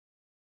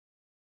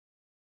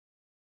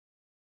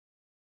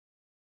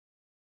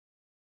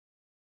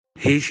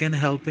Haitian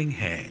Helping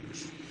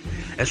Hands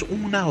es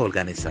una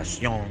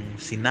organización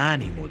sin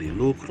ánimo de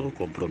lucro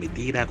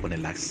comprometida con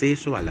el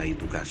acceso a la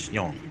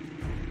educación,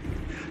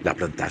 la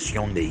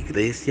plantación de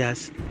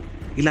iglesias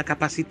y la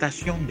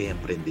capacitación de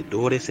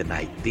emprendedores en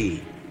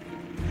Haití.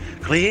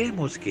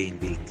 Creemos que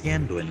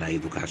invirtiendo en la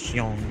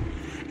educación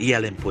y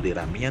el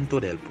empoderamiento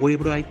del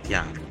pueblo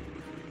haitiano,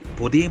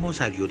 podemos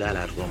ayudar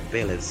a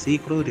romper el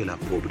ciclo de la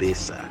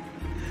pobreza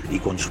y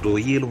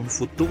construir un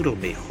futuro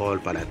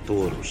mejor para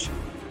todos.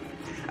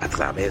 A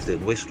través de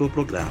nuestros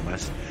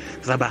programas,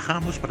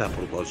 trabajamos para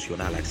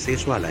proporcionar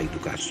acceso a la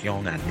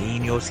educación a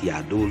niños y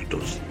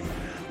adultos,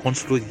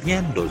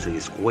 construyendo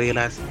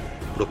escuelas,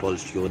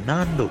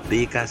 proporcionando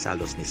becas a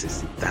los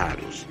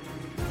necesitados.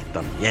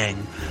 También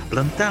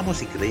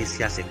plantamos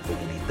iglesias en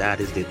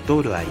comunidades de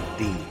todo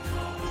Haití,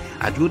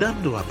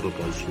 ayudando a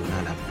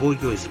proporcionar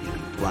apoyo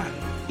espiritual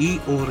y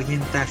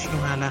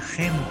orientación a la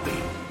gente.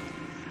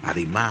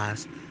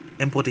 Además,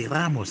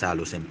 empoderamos a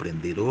los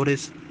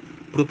emprendedores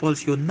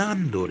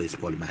proporcionándoles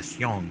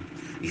formación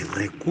y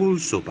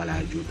recursos para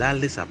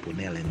ayudarles a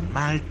poner en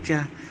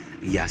marcha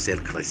y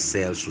hacer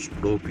crecer sus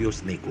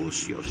propios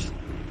negocios.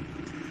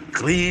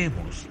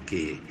 Creemos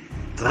que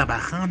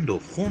trabajando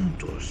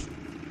juntos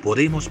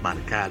podemos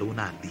marcar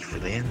una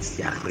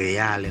diferencia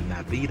real en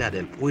la vida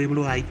del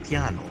pueblo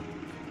haitiano.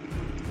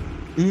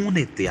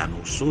 Únete a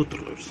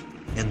nosotros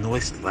en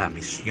nuestra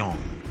misión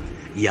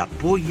y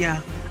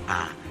apoya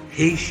a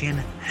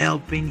Haitian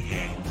Helping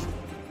Hands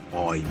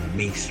hoy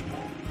mismo.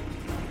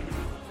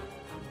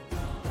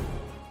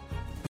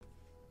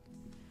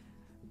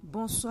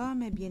 Bonsoir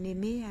mes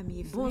bien-aimés amis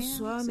et frères.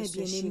 Bonsoir mes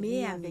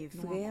bien-aimés amis et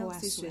frères,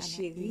 c'est ce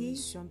chéri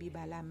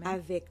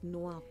avec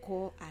nous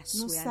encore à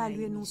nous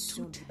saluons nous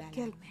toutes,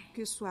 quel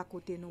que soit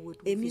côté nous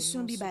retrouver.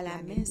 Émission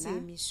Bibalame, c'est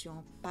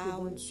émission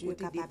par Dieu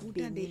capable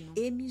de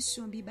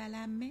émission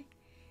Bibalame.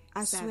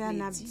 Assoya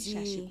n'a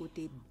dit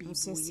nous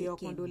sincères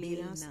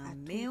condoléances à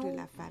toute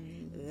la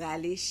famille.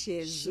 Rale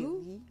chez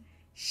vous,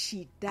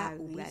 Chita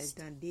ou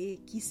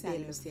Baltande, qui ça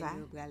le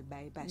Seigneur pral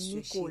bay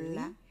pasteur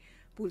Nicolas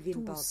pour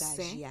venir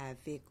partager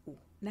avec vous.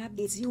 N'a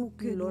dit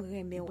que nous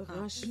remet en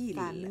pile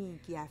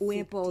ou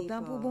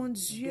important pour bon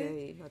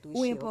Dieu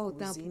ou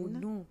important pour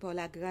nous par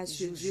la grâce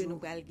de Dieu nous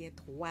pral gen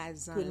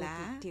 3 ans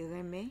là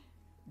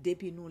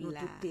depuis nous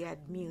là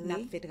n'a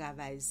fait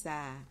travail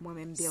ça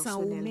moi-même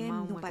sans ou même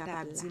personnellement nous moi pas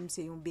capable dire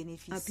c'est un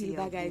bénéficiaire en pile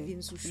bagay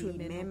vinn sous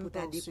chemin nous pour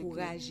ta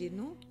décourager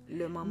nous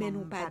mais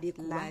nous pas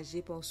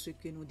décourager parce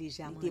que nous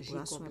déjà mangé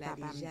comme là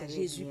déjà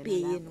Jésus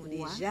payé nous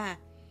déjà.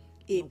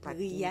 Et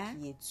prière,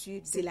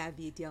 c'est la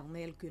vie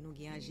éternelle que nous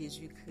gagnons en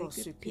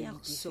Jésus-Christ, que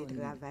personne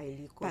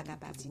n'est pas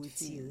capable de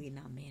tirer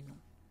dans main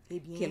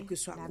nous. Quel que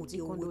soit côté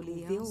où vous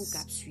trouvez ou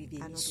cap suivre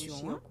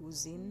l'émission,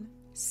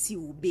 si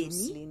vous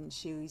béni,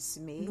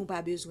 nous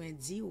pas besoin de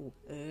dire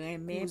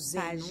remettre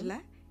page là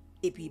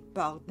et puis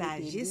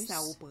partager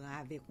ça ou prend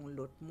avec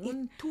l'autre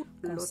monde, toute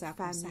l'autre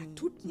famille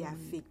tout qui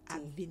affecté,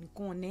 vinn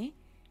connaît.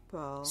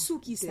 Sous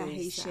qui sa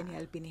Haitian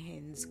Helping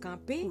Hands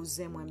campé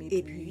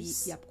et puis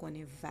y a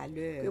connaît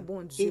valeur que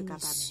bon Dieu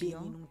capable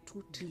émission bénir nous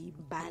toutes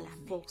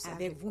force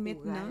avec vous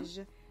maintenant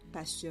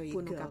pasteur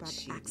pour nous capable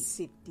Chéri.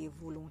 accepter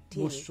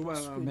volontaire.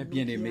 Bonsoir mes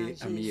bien-aimés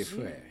amis et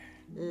frères.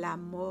 La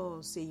mort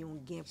c'est un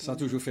gain pour Ça a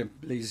toujours fait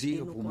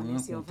plaisir pour me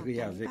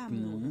rencontrer avec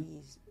nous.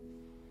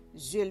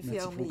 Je le Notre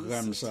ferme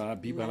programme ça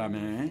Bible à la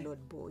main.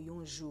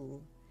 Un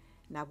jour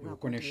Vous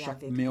connaissez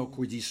chaque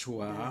mercredi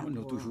soir,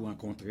 nous toujours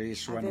rencontrés,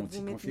 soit dans une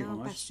petite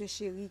conférence,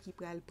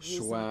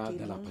 soit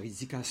dans la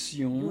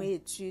prédication, une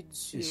étude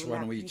sur et soit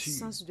la nos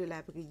puissance de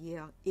la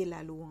prière et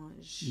la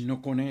louange. Nous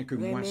connaissons que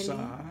moi Remets-les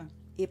ça,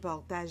 et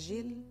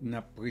partagez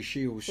n'a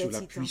prêché sur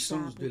la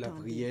puissance de la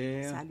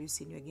prière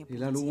et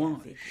la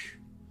louange.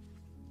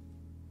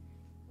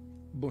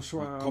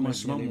 Bonsoir,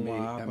 commencement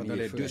moi pendant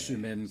les 2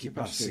 semaines qui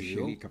passent,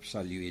 chéri, qui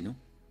salué nous.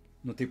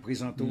 Nous te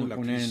présentons la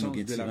puissance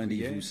de la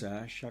prière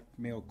ça chaque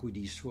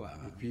mercredi soir.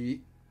 Et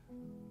puis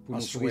pour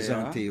nous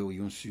présenter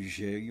un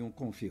sujet, une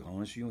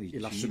conférence, une étude. Et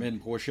la semaine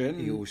prochaine,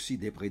 et aussi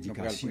des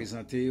prédications. Nous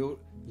allons présenter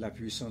la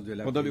puissance de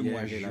la prière. Pendant le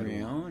mois de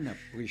juin, on a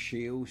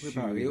prêché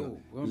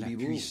sur la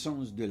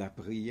puissance de la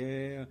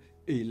prière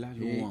et la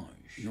louange.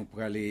 Nous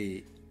pourrons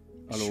aller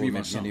suivre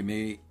maintenant.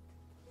 Bien-aimés.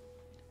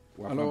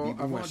 Alors,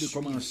 avant de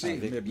commencer,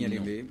 mes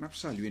bien-aimés, je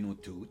salue nous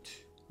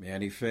toutes. Mais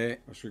en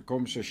effet, parce que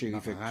comme ce chéri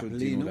fait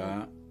rappeler nous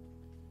là,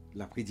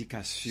 la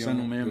prédication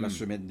de la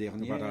semaine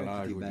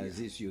dernière était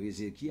basée sur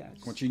Ézéchias.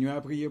 Continuez à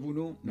prier pour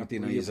nous. Nous sommes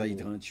dans Ésaïe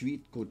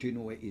 38, côté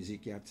nous,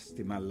 Ézéchias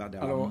était malade.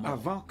 Alors,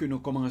 avant que nous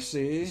commencions,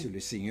 c'est le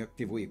Seigneur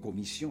qui t'a envoyé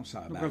commission,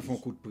 ça. Nous allons faire un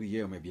coup de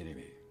prière, mes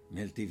bien-aimés. Mais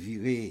elle t'a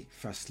viré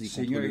face les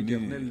contre le mur.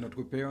 Éternel,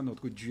 notre Père,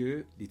 notre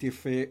Dieu, il t'a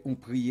fait une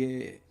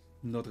prière,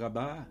 notre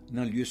abat,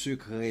 dans le lieu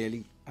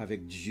secret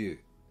avec Dieu.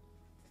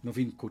 Nous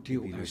venons côté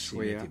où le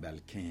soir,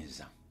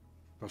 15 ans.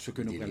 Parce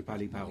que nous ne pas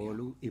les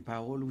paroles, et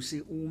paroles,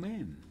 c'est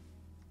nous-mêmes.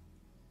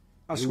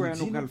 Assoir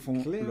nous allons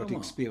faire notre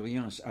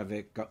expérience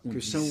avec que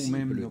sans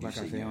nous-mêmes nous pas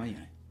faire rien.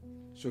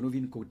 Ce nous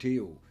vient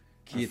côté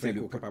qui était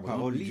le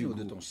parole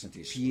de ton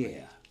Saint-Esprit.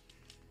 Pierre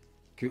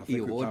que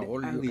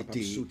Hérode a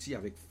été sorti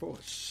avec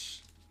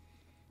force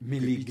mais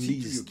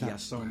l'Église qui a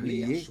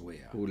assemblée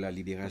pour la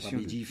libération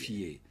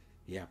édifiée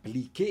et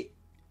appliquée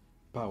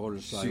parole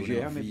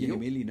sujet mais bien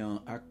aimé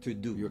dans acte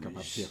 2 yo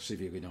capable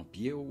persévérer dans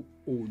pied au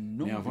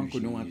nom. Mais avant que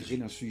nous entrions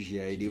dans le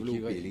sujet et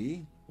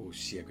développer au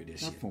siècle des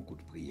siècles, un coup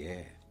de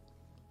prière.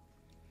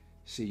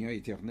 Seigneur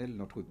éternel,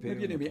 notre Père,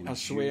 bien aimé, notre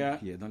Dieu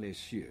qui est dans les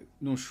cieux,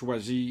 nous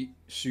choisis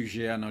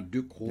sujet dans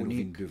 2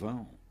 Chroniques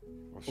devant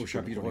au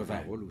chapitre 20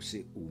 parole où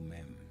c'est ou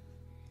même.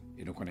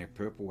 Et donc on est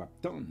peur pour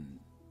attendre.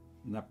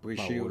 On a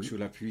prêché sur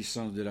la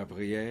puissance de la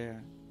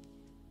prière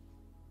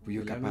pour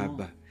être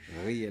capable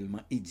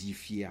réellement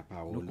édifier la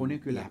parole. Nous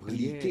connaissons que la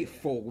prière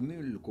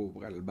formule qu'on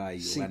va le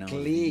bail, c'est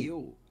clé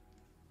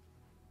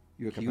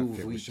qui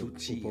ouvre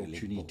toute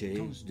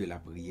opportunité de la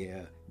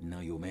prière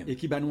dans eux-mêmes. Et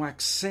qui va nous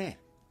accès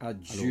à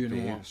Dieu.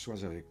 Père,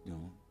 sois avec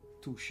nous,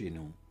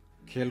 touchez-nous.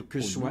 Quelle que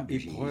soit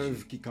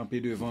épreuve qui campait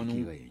devant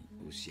nous,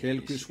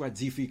 quelle que soit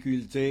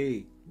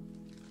difficulté,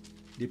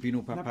 depuis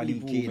nous pas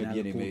paniquer, bien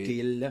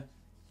aimé,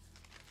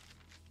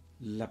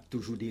 l'a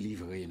toujours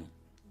délivré nous.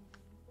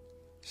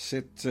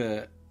 Cet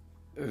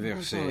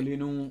verset,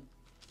 nous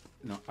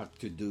dans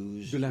Acte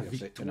 12, de la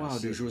victoire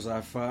de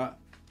Josaphat.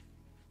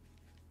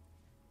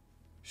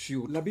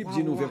 La Bible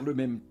dit nous vers le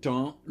même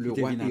temps, le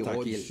roi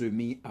Hérode se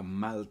mit à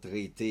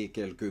maltraiter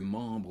quelques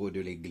membres de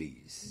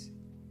l'Église.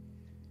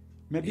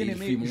 Mais bien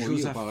aimé,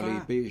 Josaphat par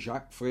l'épée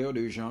Jacques, frère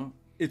de Jean,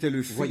 était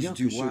le fils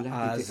du roi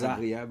Asa,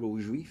 agréable aux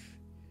Juifs.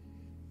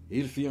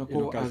 Il fit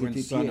encore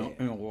arrêter ça dans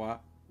 1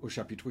 roi au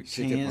chapitre 15,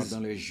 c'était pendant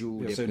les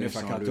jours des 9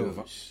 à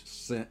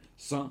 14,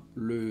 sans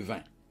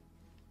levain.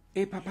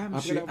 Et papa,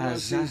 après l'avoir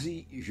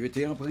saisi,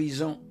 jeté en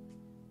prison,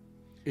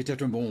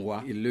 était un bon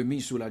roi. Il le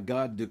mit sous la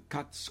garde de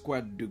 4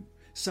 squads de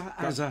ça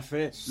Asa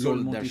fait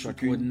soldats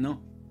chacune,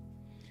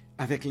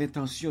 avec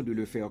l'intention de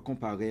le faire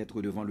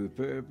comparaître devant le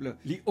peuple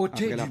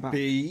après la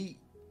pays.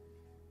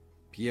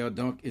 Pierre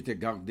donc était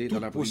gardé dans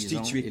la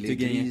prison et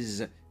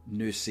l'Église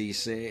ne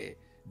cessait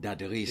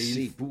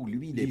d'adresser pour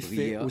lui des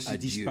prières à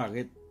Dieu.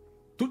 Disparaître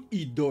toute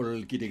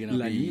idole qui était dans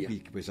la nuit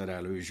qui précéda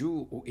le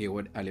jour où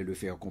Hérode allait le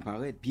faire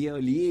comparaître, Pierre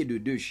lié de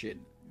 2 chaînes.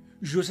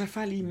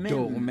 Josaphat lui-même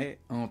dormait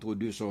entre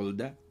 2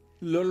 soldats.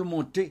 L'ol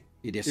montait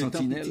et des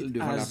sentinelles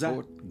devant la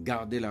porte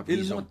gardaient la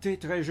prison. Il montait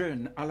très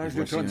jeune, à l'âge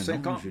de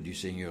 35 ans. L'ange du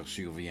Seigneur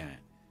survient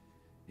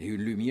et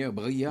une lumière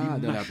brilla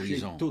dans la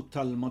prison.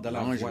 Totalement dans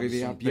la voie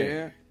réveilla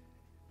Pierre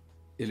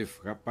et le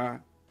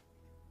frappa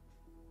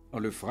en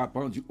le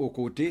frappant du haut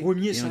côté.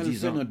 Premier et en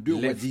disant dans 2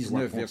 Rois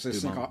 19 verset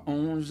 5 à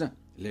 11,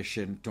 les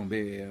chaînes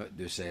tombèrent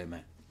de ses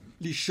mains.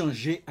 Il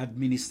changeait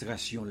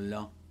administration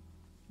là.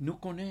 Nous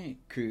connaissons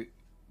que,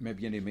 mes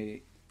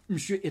bien-aimés,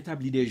 monsieur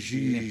établit des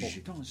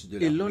juges.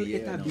 Et l'on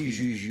établit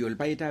juge, il n'a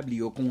pas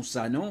établi au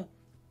constat, non?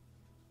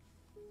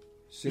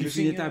 C'est le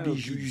Seigneur établit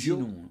juge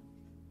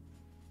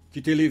qui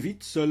était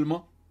lévite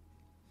seulement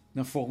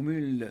dans la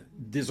formule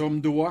des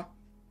hommes de loi,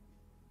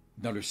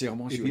 dans le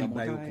serment sur la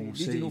montagne.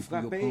 Il dit nous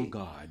frapper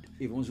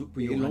et vont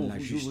rendre la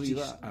justice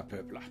à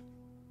peuple.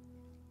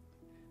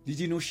 Il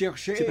dit nous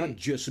chercher, c'est pas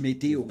Dieu se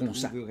mettait au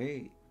constat,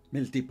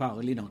 mais il t'a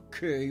parlé dans le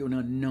cœur,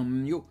 dans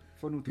l'âme.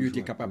 Puis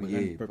était capable de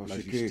rendre peuple la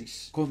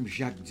justice. Comme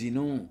Jacques dit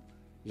non,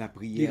 la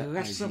prière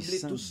rassembler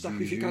tous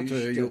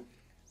sacrificateurs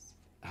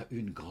a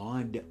une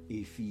grande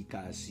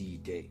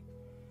efficacité.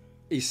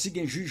 Et si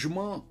un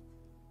jugement,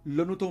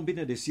 là nous tombons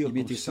dans des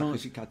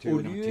circonstances, au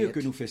lieu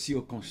que nous fassions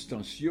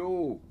circonstances,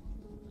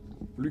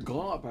 plus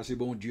grand, parce que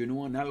bon Dieu,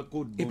 nous en a le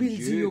code de bon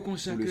Dieu,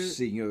 le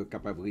Seigneur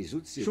capable de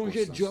résoudre ces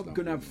circonstances. Changer job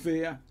que nous avons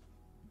fait,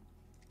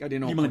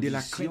 demander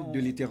la crainte de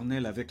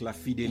l'Éternel avec la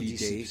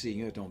fidélité. Le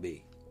Seigneur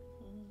tombé.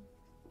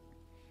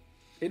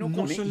 Et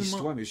non seulement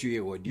l'histoire, M.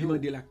 Hérode,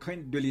 demander la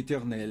crainte de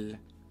l'Éternel.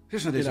 Ce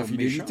sont des hommes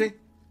méchants.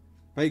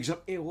 Par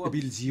exemple, Hérode,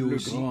 il dit le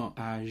aussi, grand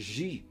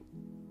agit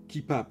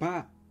qui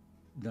papa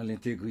dans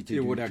l'intégrité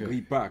Hérode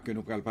Agrippa que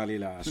nous allons parler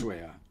là à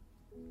soir.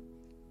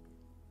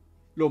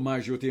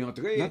 L'hommage était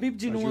entré. La Bible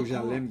dit nous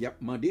Jérusalem, il a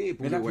demandé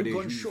pour la plus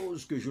grande Juifs.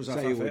 chose que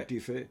Josaphat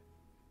fait.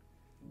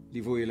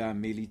 Il voyait là,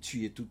 mais il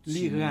tuait tout.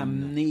 Les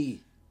ramener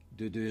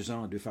de 2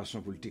 ans de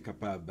façon pour être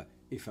capable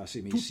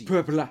d'effacer tout Messie.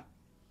 Peuple là,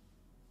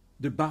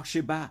 de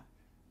Barsheba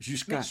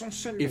jusqu'à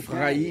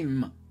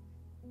Ephraïm,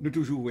 nous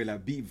toujours où la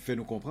Bible fait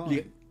nous comprendre.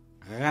 Les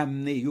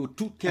ramener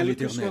tout à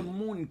l'Éternel. Que soit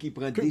monde qui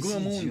prend que décision,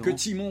 grand monde, que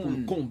petit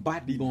monde combat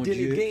des bon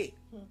délégués,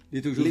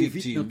 les toujours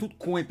les dans tout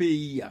coin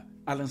pays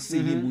à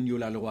l'enseigner moun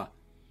la loi.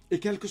 Et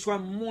quel que soit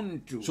monde,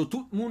 tout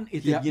le monde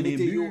était bien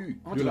ému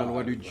de la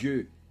loi de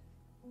Dieu.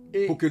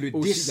 Et pour que le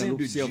dessein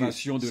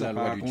d'observation de la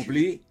loi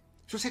accompli.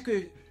 Je sais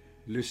que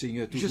le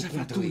Seigneur toujours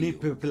Josaphat tourné le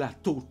peuple là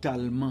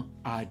totalement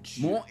à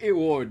Dieu. Mon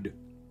Hérode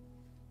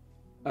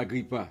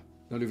Agrippa,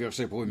 dans le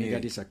verset 1er.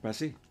 Regardez ça qui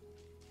passé.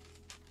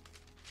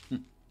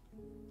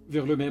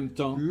 Vers le même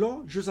temps,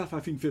 là,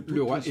 Josaphat fait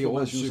le roi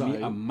Hérode se mit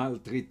à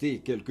maltraiter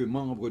quelques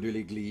membres de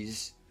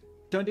l'Église.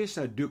 Tendez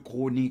ça 2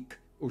 Chroniques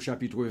au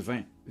chapitre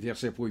 20,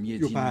 verset 1er.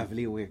 Il pas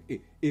voulu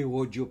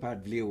Hérode n'a pas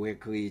voulu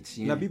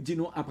chrétien. La Bible dit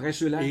non, après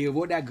cela,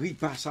 Hérode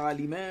Agrippa ça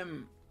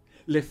lui-même.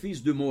 Les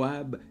fils de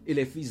Moab et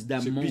les fils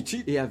d'Ammon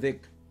et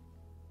avec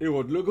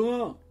Hérode le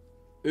Grand,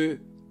 eux,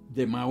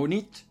 des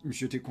Maonites,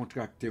 monsieur te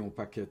contracté un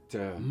paquet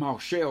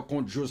marchèrent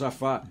contre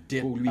Josaphat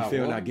pour lui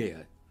faire la guerre.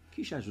 guerre.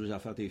 Qui ça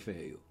Josaphat t'a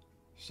fait yo?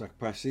 Ça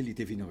passé, il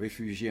était venu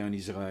réfugié en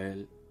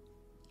Israël.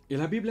 Et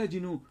la Bible a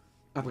dit nous,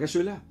 après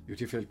cela, Il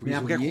était fait le mais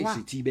après prisonnier, quoi?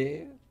 c'est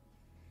Tibère.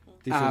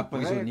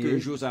 Après que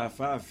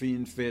Josaphat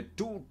fin fait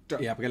tout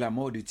Et après la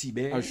mort de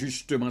Tibère,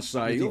 ajustement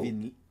ça il yo, était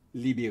venu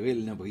libérer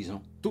dans la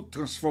prison. toute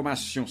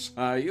transformation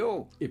ça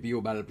yo, Et puis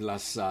au bal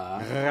place ça,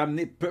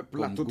 ramener peuple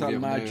là comme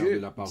totalement à gouverneur Dieu,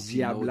 de la partie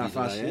diable nord a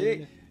d'Israël,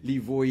 fâché, li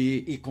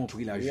voyait y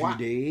compris la Roi.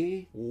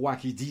 Judée. roi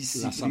qui dit si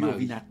La il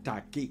Samarie. vient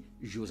attaquer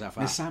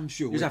Josaphat. Mais ça,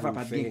 monsieur, Josaphat ouais,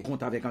 pas vous de fait.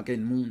 compte avec aucun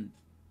monde.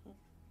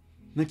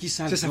 Dans qui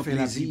ça, C'est ça prend fait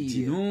la plaisir, Bible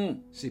dit non.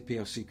 c'est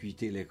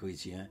persécuter les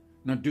chrétiens.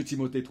 Dans 2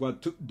 Timothée 3,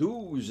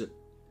 12,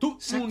 tout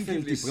Ça le monde fait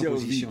qui des servir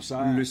propositions,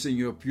 ça. le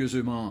Seigneur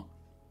pieusement.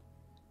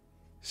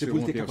 C'est seront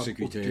pour être capable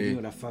persécutés.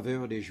 d'obtenir la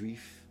faveur des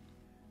Juifs.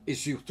 Et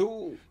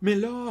surtout, Mais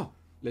là,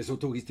 les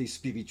autorités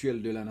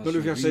spirituelles de la nation dans le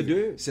verset juive,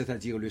 2,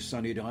 c'est-à-dire le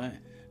Sanhédrin,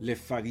 les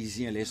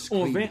pharisiens, les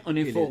on scribes vint en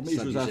et les informer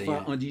Josaphat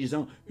sadducéens. en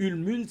disant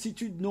une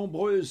multitude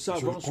nombreuse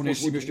s'avance connais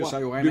contre monsieur toi ça,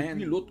 Yoramen.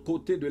 depuis l'autre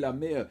côté de la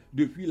mer,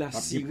 depuis la Pas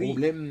de Syrie,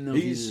 problème dans et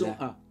ville, ils sont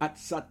là. à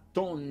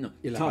Hatsaton,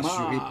 Il a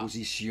assuré Tamar,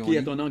 position qui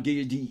est en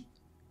Engedi.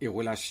 et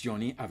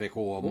relationné avec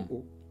Rome.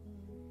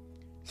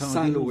 Ça,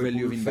 Tandis nouvelle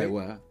pour le vin fait,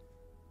 bawa.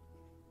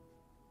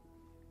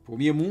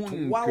 Premier monde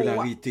Trois que rois.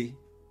 l'arrêté,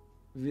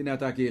 Vin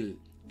attaquer.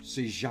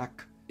 c'est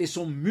Jacques. Et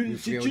son frère de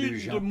multitude de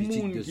Jean, petit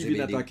monde de qui Zébédée.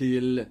 vient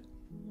attaquer.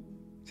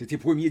 C'était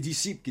le premier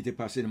disciple qui était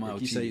passé devant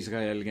Qui ça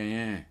Israël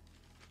gagne?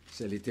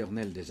 C'est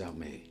l'Éternel des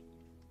armées.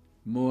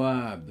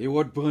 Moab, Et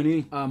what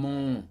prenez?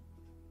 Ammon,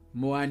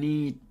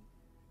 Moanite,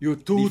 yo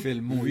Il tout fait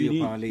le monde, vini,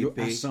 yo parle yo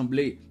épée.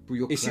 assemblé pour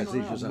yo Et c'est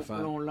craser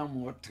Josaphat. la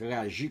mort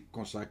tragique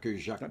comme ça que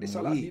Jacques Regardez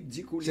ça, la mourit, Bible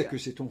dit qu'on c'est lit. que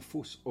c'est ton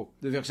fausse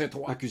De verset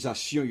 3.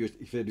 accusation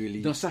il fait de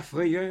lui. Dans sa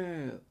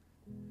frayeur,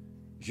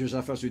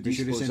 Josaphat se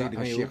Monsieur le disposa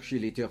Sanhédrin, à chercher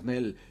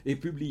l'Éternel et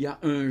publia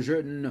un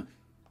jeûne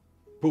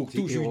pour C'est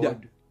tout Juda. Hérode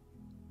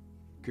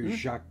que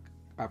Jacques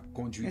a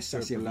conduit Est-ce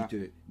que ce peuple-là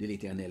serviteur de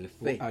l'Éternel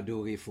pour fait?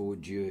 adorer faux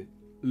Dieu.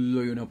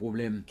 Là, il y a un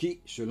problème. Qui,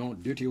 selon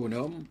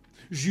Deutéronome,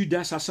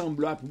 Judas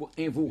s'assembla pour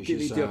invoquer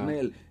C'est ça.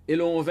 l'Éternel. Et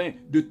l'on vint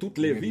de toutes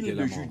les Mériter villes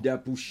la de mort. Juda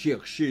pour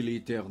chercher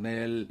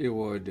l'Éternel.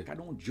 Hérode, Quel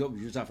job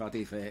Josaphat a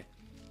fait?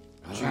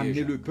 Dieu, Ramener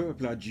Jacques. le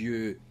peuple à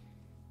Dieu.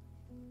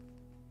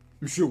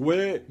 Monsieur,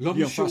 ouais, l'homme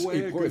il en face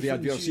Joël, épreuve que et fin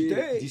adversité.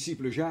 cité,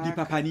 disciple Il n'a Jacques,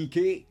 pas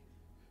paniqué.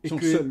 Et Son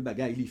que- seul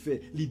bagage, il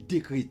fait, il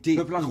décrété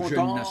Peuple un content.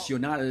 jeûne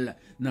national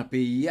dans le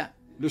pays.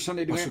 le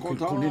Sanhédrin Parce que le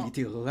content, colonel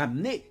était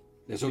ramené.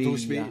 les au pays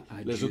autorités,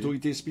 à les Dieu.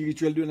 autorités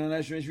spirituelles de la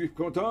nation juive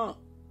contents.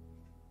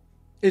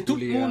 Et tout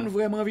le Léa. monde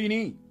vraiment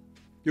venu.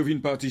 Il vient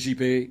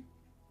participer.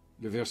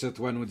 Le verset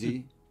 3 nous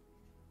dit,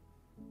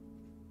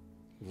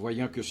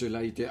 voyant que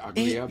cela était Et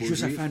agréable aux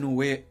Josaphat Juifs,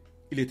 Noé,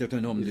 il était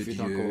un homme il de fut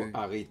Dieu. encore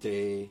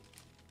arrêté.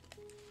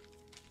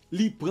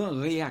 Il prend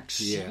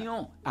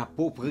réaction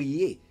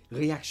appropriée,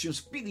 réaction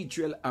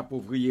spirituelle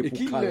appropriée Et pour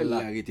qui Karl l'a là.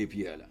 arrêté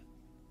Pierre là?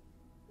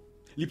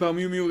 Il pas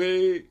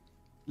murmuré.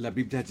 La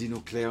Bible a dit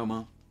nous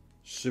clairement,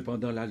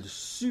 Cependant, là, il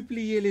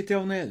suppliait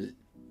l'Éternel.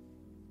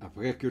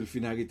 après que le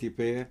fin arrêté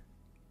Père,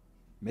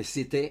 mais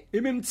c'était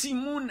Et même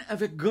Timoun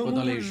avec grand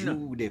pendant les monde,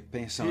 jours des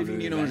pains sans il est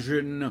venu dans levain. le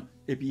jeûne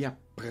et puis il a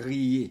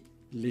prié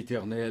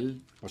l'Éternel.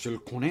 Parce que je le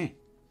connais,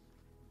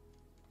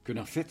 que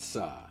dans fait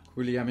ça,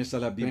 Il a mis ça à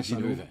la Bible. pain sans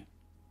dit nous. levain,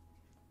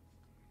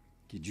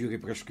 qui durait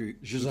presque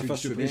Josaphat toute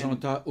se une semaine,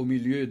 présenta au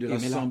milieu de Et mais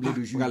la l'assemblée de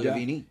Pâque Juda pral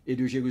vini. et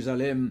de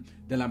Jérusalem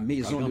dans la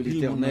maison Par de exemple,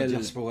 le monde dans la l'Éternel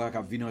diaspora qui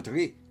a vu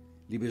entrer,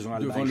 les besoins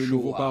devant le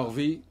nouveau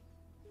parvis.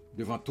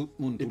 devant tout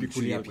le monde Et pour puis le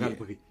pour lui,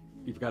 tuer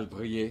il va le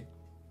prier.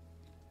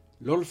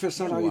 L'on fait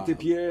ça, là, Wow. il était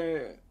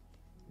Pierre.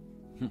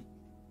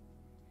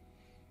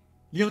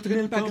 Il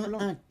entraînait le Pas temple.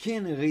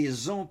 aucune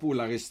raison pour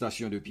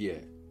l'arrestation de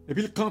Pierre. Et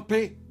puis il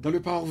campait dans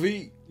le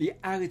parvis. Il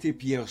a arrêté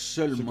Pierre Ce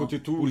seulement côté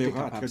tout, pour les les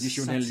rats rats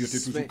traditionnels, ils étaient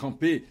toujours satisfaits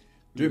campés,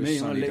 de le main en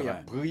sang l'air, des à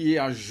draps. prier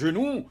à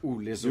genoux ou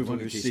les devant le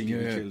autorités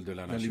Seigneur spirituelles de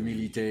la dans nation.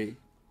 l'humilité.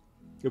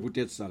 Et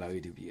peut-être ça l'a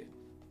arrêté Pierre.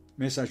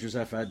 Mais ça,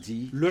 Josaphat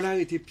dit, Le l'a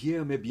arrêté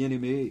Pierre, mais bien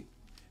aimé.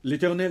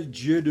 l'Éternel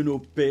Dieu de nos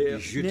pères,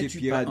 Jeter n'es-tu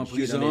Pierre pas en Dieu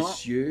prison dans les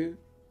cieux?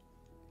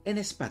 Et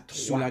n'est-ce pas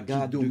sous toi la qui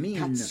garde de domine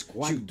 4 sur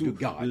squads de tous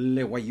garde.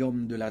 les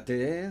royaumes de la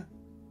terre?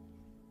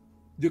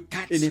 De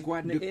 4 Et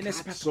squads de n'est-ce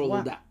pas 4 toi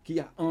soldats. qui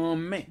a en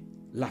main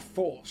la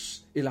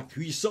force et la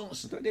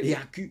puissance Attendez, et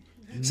accu?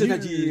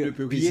 C'est-à-dire, Nul ne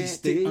peut Pierre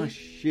résister. était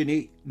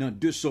enchaîné dans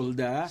 2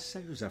 soldats. Ça,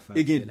 Josaphat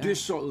Et il y a fait là. 2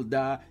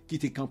 soldats qui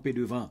étaient campés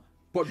devant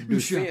porte de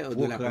Monsieur a fer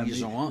de la proclamé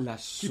prison, la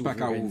qui pas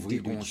qu'à souveraineté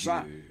ouvrir de comme Dieu.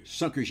 ça,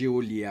 sans que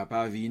Géolier a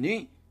pas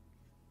viné,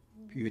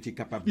 puis il était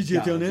capable Il dit, de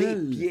garder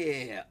Éternel,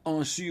 Pierre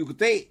en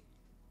sûreté.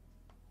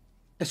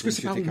 Est-ce que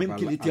c'est pas vous-même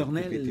qui est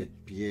l'Éternel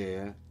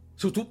Pierre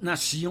sur toute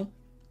nation?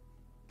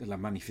 de la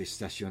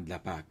manifestation de la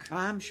Pâque.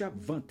 Ah, monsieur a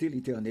vanté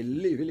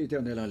l'Éternel, levé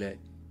l'Éternel en l'air.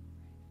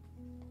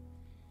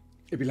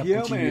 Et puis la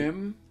Pierre continué.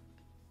 même,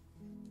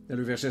 Dans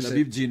le verset la 7.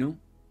 Bible dit nous,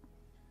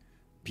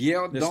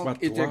 Pierre N'est-ce donc pas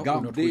toi, était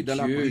gardé dans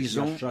la Dieu,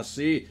 prison. qui a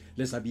chassé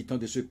les habitants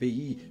de ce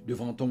pays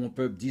devant ton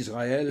peuple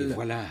d'Israël Et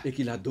voilà et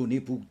qu'il a donné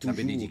pour toujours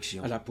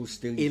bénédiction. à la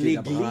postérité Et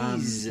d'Abraham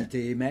l'Église qui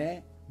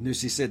t'aimait. ne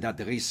cessait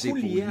d'adresser pour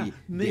lui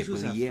des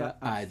prières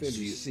à Dieu.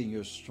 Dieu.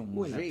 Seigneur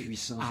Où est la songer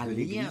puissance à de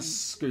l'Église?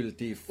 l'alliance que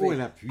t'es fait Où est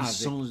la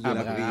puissance de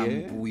avec la Abraham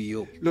prière? pour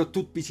yo. Le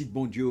tout petit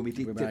bon Dieu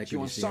mettait peux pas tête que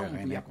le Seigneur ensemble,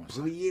 rien il a comme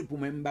ça. prié pour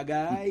même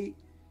bagaille.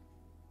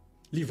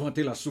 Il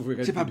vantait la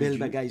souveraineté C'est pas de belle Dieu.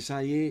 bagaille,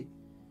 ça y est.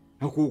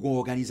 Encore une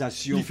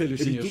organisation. Il fait le Et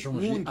puis Seigneur tout le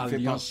changer monde qui fait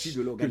alliance partie de que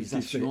il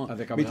l'organisation fait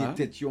avec mettez Abraham.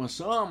 tête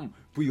ensemble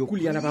pour y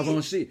Qu'il y en a prier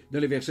avancé dans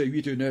les versets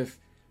 8 et 9.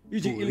 Il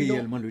dit, pour ils l'ont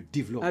réellement le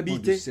développement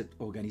habité. de cette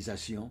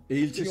organisation. Et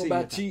ils Le t'y ont Seigneur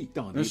bâti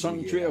t'a tant un de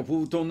sanctuaire prières.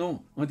 pour ton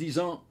nom, en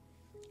disant,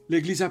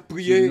 L'Église a s'il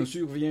prié. nous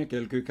survient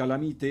quelque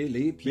calamité,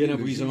 l'épée, Bien en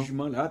le prison.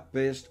 jugement, la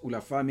peste ou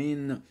la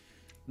famine,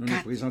 nous nous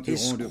 4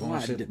 présenterons devant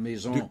escouades cette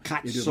maison de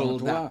 4 et devant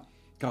soldats. toi,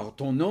 car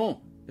ton nom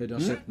est dans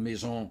cette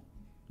maison.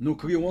 Nous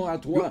crierons à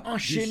toi, Le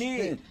enchaîné.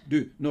 du sein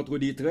de notre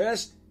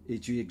détresse, et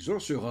tu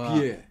exauceras,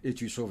 Pierre. et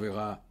tu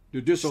sauveras.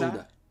 De 2 Ça,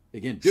 soldats. Et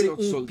il y a C'est 2 au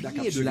autres soldats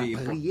pied qui de la suivi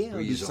prière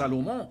de prison.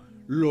 Salomon,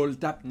 l'ol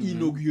t'a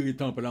inauguré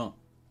temple.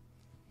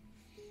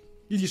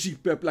 Il dit, si le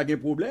peuple a un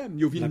problème,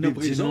 il vient La dans la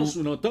Bible dit présence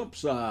non. ou dans le temple,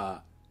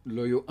 ça.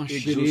 Là, ils ont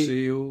enchaîné.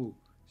 Exaucé, oh.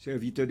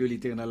 Serviteur de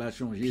l'Éternel a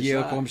changé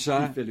Pierre comme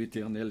ça. Il fait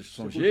l'Éternel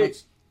C'est pour changer. pas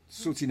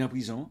sortir dans la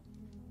prison.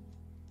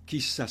 Qui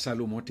ça,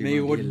 Salomon t'a Mais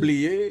ils ont demandé?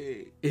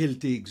 oublié Elle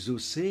t'a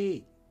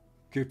exaucé.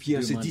 que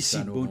Pierre, c'est Demande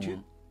disciple Salomon. bon Dieu.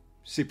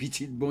 C'est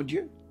petit bon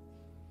Dieu.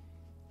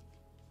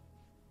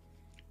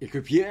 Et que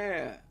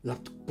Pierre, La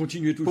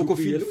continuez toujours pour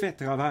qu'on prier. fait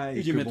travail.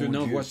 Il dit que maintenant,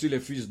 bon Dieu, voici les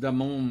fils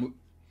d'Ammon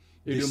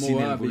et de Destinés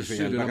Moab pour et le ceux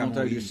faire, de la le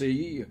montagne de Vagabond.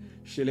 Séhir,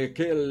 chez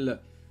lesquels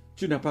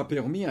tu n'as pas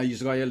permis à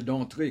Israël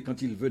d'entrer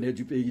quand il venait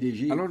du pays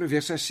d'Égypte. Alors le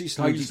verset 6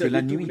 Car nous il dit s'est que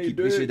la détourné nuit qui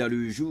d'eux précéda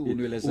le jour et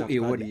ne les a où pas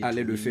Hérode détruits.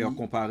 allait le faire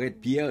comparaître,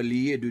 Pierre,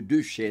 lié de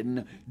 2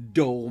 chaînes,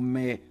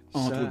 dormait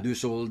entre Ça. 2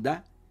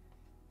 soldats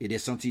et des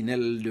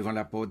sentinelles devant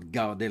la porte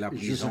gardaient la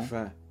prison.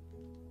 Josaphat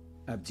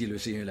a dit le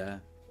Seigneur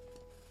là.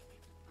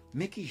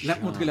 Mais qui Il a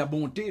montré la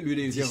bonté, lui,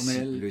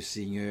 l'Éternel. le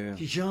Seigneur.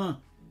 Qui Jean,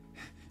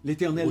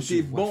 l'Éternel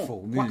Recevoir c'est bon.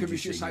 formule Quoique du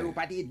monsieur ça Seigneur. n'a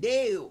pas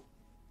d'idée.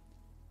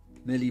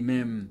 Mais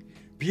lui-même.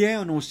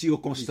 Pierre non Il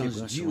circonstance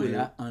était Dieu branché,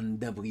 là en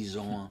de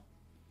prison.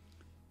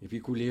 Et puis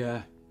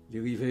Kouléa, il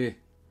arrivait.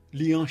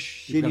 Lui Il a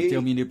enchaîné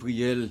terminé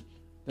prière.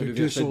 Dans de le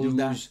 2 verset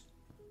soldats. 12.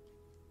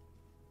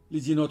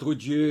 Il dit notre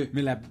Dieu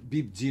Mais la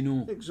Bible dit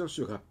nous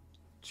exaucera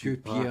que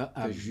Pierre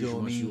a jugement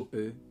dormi. sur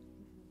eux.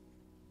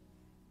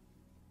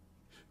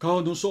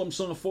 Quand nous sommes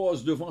sans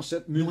force devant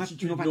cette Nous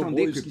multitude n'avons pas attendu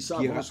nombreuse que qui Pierre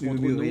a s'avance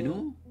contre murmuré nous,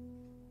 nous.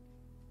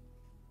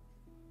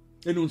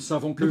 et nous ne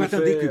savons que Nous n'avons pas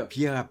attendu que faire,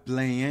 Pierre a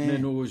mais plein.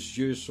 nos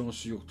yeux sont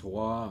sur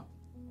toi.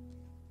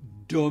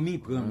 Dormi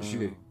prend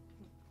Dieu.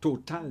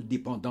 Totale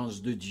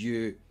dépendance de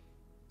Dieu.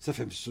 Ça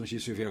fait me songer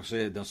ce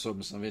verset dans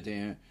Somme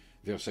 121,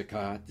 verset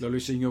 4. Là, le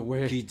Seigneur,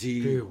 ouais, Qui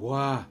dit, que,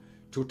 ouais,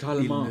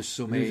 totalement, il ne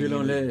sommeille,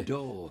 révélons-les, il ne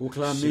dort,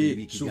 proclamer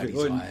celui qui garde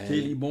souveraineté,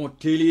 Israël.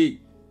 libonté.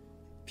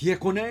 Pierre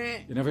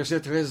connaît Et dans verset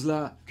 13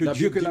 là, que la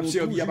Dieu Bible que l'a dit,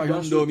 servi, tous il a pas Judas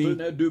jamais dormi. se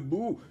tenaient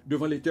debout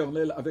devant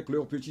l'Éternel avec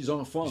leurs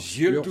petits-enfants,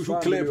 Dieu leurs toujours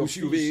femmes clair et pour leurs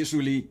surveiller fils. sous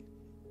lui.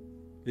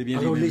 Eh bien,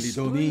 Alors lui-même, il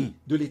l'Esprit dormi.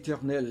 de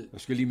l'Éternel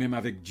Parce que lui-même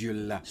avec Dieu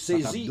là,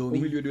 saisit au dormi.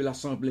 milieu de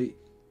l'assemblée.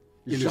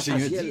 Et le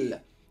Seigneur dit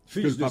Jahaziel, que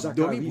fils le de pape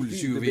dormi Zacharie, pour le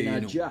fils de surveiller,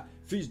 Benadia,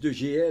 fils de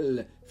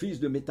Jéel, fils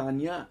de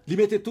Métania, Il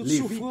mettait toute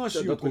Lévite, souffrance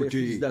sur le d'entre les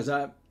fils côté.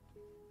 d'Azab.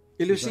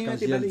 Et le Seigneur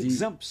était Zachaziel dit,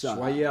 l'exemple, ça.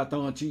 Soyez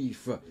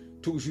attentifs,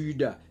 tout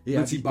Judas et Petit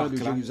habitants de barque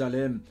là,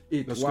 Jérusalem,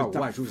 et Parce toi, que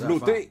roi t'as Josaphat.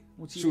 flotté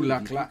On dit, sous il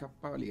lac dit, là. il a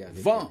parlé avec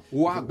Vent, elle.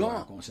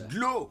 ouragan, Comme ça. de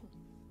l'eau.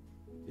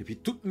 Et puis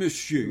tout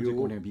monsieur, Vous les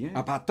connaissez bien.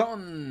 à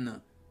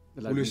pattonne.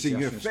 Pour le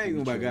Seigneur fait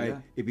un bagaille.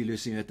 Et puis le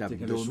Seigneur t'a T'es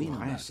le dormi.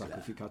 souverain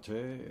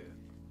sacrificateur.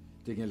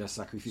 T'es le Sur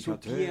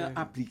sacrificateur. Pierre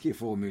appliqué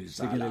formule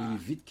C'est ça. les là.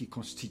 Lévites qui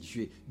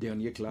constituaient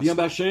dernier classe.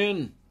 Bien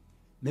chaîne.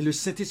 Mais le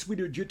Saint-Esprit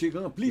de Dieu t'est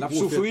rempli. L'a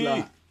prophète, souffri.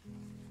 là.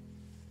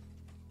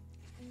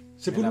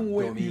 C'est pour Mais nous l'a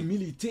ouais, dormi.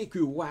 humilité que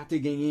roi t'es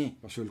gagné.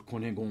 Parce que le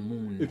connaît grand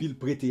monde. Et puis il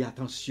prêter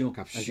attention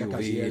Cap à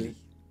surveiller. Jahaziel.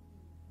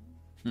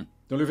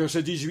 Dans le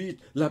verset 18,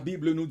 la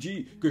Bible nous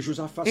dit que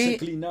Josaphat Et-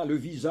 s'inclina le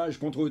visage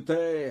contre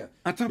terre.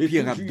 Attends, Et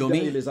Pierre tout a Juda dormi.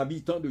 et les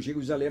habitants de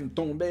Jérusalem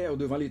tombèrent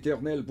devant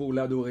l'Éternel pour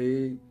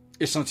l'adorer.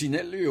 Et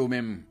sentinelle, lui, au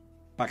même,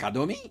 pas qu'à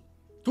dormir.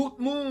 Tout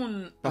le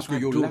monde Parce a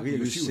que yo adoré là,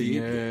 le le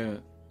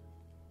Seigneur.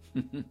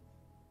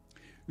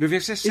 Le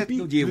verset 7 puis,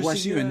 nous dit, le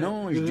voici Seigneur un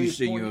ange du répond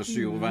Seigneur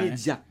survint.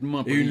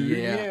 immédiatement Et une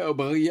prière. lumière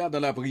brilla dans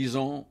la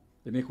prison.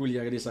 Et bien, il y a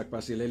regardé ça qui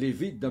passait. Les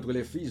Lévites d'entre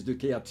les fils de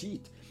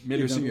Kéatite, Mais et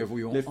le d'entre Seigneur,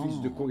 voyons, les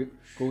fils de ange.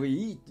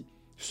 Coréites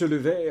se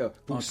levèrent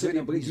pour Entrer dans célébrer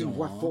la prison, d'une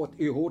voix hein. forte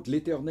et haute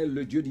l'Éternel,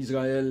 le Dieu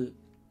d'Israël.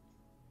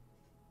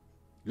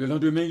 Le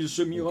lendemain, ils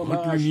se mirent en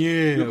Grande marche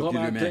lumière, le grand dit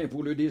le matin maître.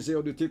 pour le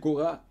désert de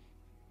Técora.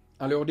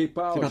 À leur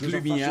départ, C'est pas Josaphat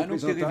lumière, se donc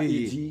t'es présenta et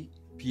réveillé. dit,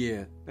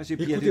 Pierre. Parce que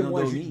Pierre est écoutez-moi,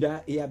 endormi.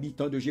 Judas et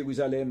habitants de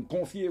Jérusalem,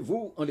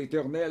 confiez-vous en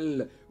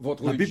l'Éternel,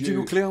 votre La Bible dit Dieu,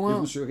 nous clairement. et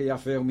vous serez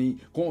affermis.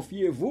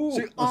 Confiez-vous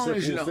C'est en ces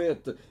ange, là.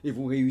 prophètes, et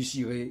vous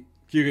réussirez.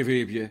 Qui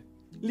réveille Pierre.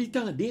 Les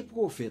temps des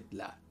prophètes,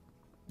 là.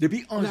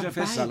 Depuis ange La a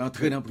fait ça, Bible,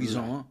 l'entrée dans la là.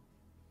 prison. Hein.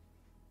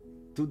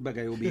 Tout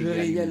bagaille obéit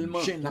réellement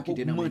chaîne qui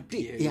était dans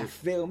augmenté et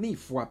affermi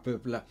foi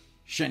peuple là.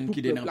 chaîne qui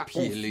était dans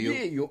pied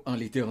en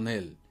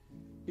l'Éternel.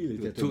 Il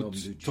était tout un homme de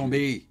Dieu.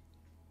 tombé.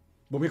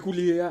 Bon mais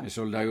coulier Les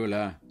soldats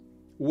là,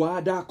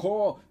 ouais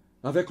d'accord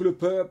avec le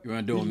peuple. ils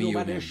ont dormi. Ils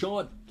n'ont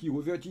chante qui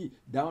revêtit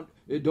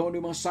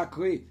d'ornements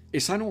sacrés. Et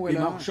ça nous est Et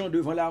là. marchant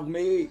devant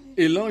l'armée,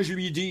 Et l'ange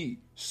lui dit,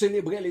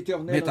 célébrer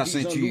l'Éternel mets ta en disant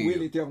ceinture louer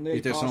l'Éternel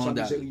et tes car sa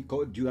sandales.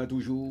 miséricorde durera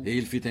toujours. et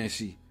il fit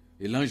ainsi.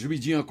 Et l'ange lui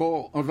dit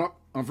encore,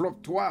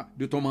 enveloppe-toi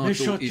de ton Mais manteau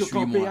chante et sur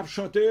campé suis-moi. à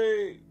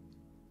chanter.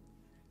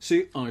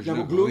 C'est ange Nous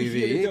avons glorifié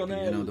réveillé,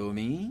 l'Éternel. bien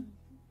endormi.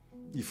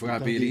 Il frappe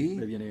Attendez, lui,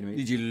 mes bien-aimés.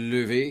 il dit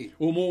levez,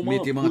 Au moment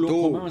mettez où l'on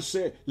manteau,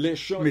 commençait les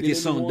chants mettez et les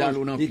sandales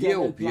louanges, au pied, l'Éternel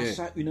au pied.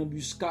 plaça une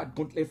embuscade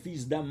contre les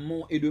fils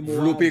d'Ammon et de Moab,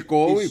 Vloppez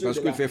quoi, et oui, ceux parce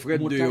de qu'il la fait frais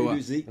de montagne dehors,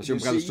 de parce que de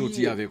je vais le Séir,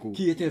 sortir avec vous.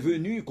 qui étaient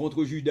venus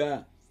contre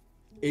Juda,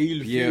 et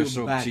ils Pierre furent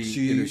sortit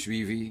et le battus.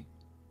 suivit.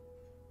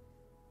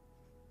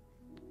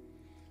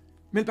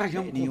 Mais par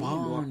exemple, Néon doit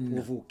comprendre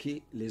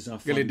provoquer les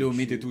enfants que les de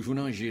dormis Dieu. étaient toujours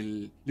dans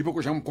Gilles. Il faut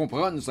que j'aime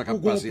comprendre ça qui a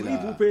Vous passé compris,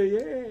 là. vous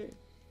payez.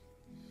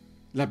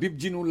 La Bible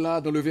dit nous là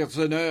dans le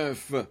verset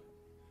 9.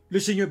 Le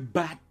Seigneur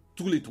bat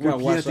tous les Pierre trois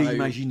rois. t'a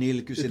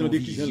imaginé que c'est Étant une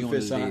donné qu'il vision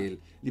fait ça. Il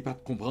n'est pas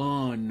de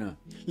comprendre.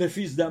 Les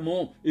fils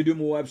d'Ammon et de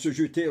Moab se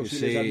jetèrent Que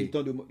sur les c'est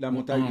habitants de la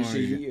montagne de ange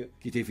Séir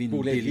qui était venu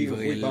pour les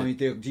délivrer. livrer par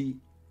interdit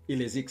et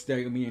les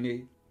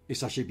exterminer. Et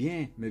sachez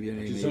bien, mes Ils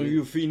ont bien-aimés,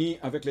 eu fini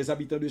avec les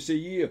habitants de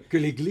Séir. que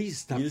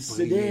l'Église t'a Ils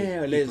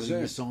cédèrent les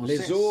uns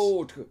les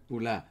autres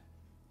pour la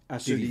à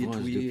se délivrance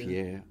de détruire.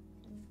 Pierre.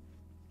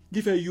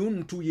 Qui fait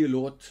une touiller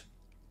l'autre.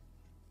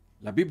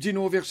 La Bible dit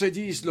nous au verset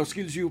 10,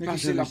 lorsqu'ils eurent Mais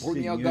passé que la le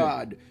première Seigneur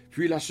garde,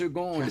 puis la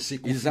seconde, fasse ils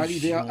confusion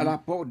arrivèrent à la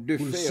porte de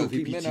pour le fer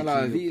sauver qui mène pitié à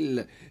la Dieu.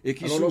 ville et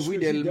qui Alors, s'ouvrit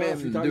lorsque Judas d'elle-même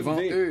fut devant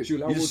arrivé eux. sur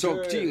la Ils hauteur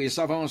sortirent et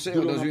s'avancèrent de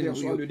l'on dans une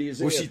aperçoit le rue.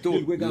 désert, Aussitôt,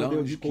 ils regardèrent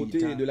l'ange du côté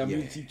quitta de la Pierre.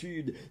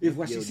 multitude, et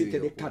voici Pierre c'étaient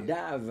dehors, des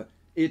cadavres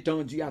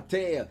étendus à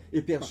terre,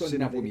 et personne C'est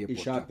la n'avait première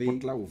échappé.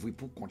 porte là ouvrit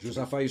pour continuer.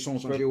 Josaphat et son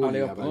Sans peuple Jéhovah,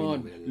 allèrent là-bas,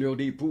 prendre les nouvelles. leurs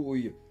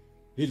dépouilles.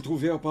 Ils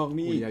trouvèrent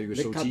parmi Oui, il y a eu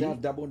les sorti.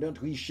 cadavres d'abondantes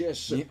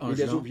richesses Ni et ange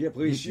des là, objets ni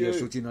précieux. Pierre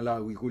sortit dans la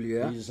rue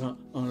Coulière. Ils en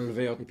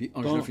enlevèrent Et puis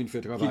ange tant là fin de fait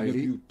qu'ils travailler.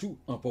 ne purent tout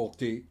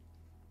emporter.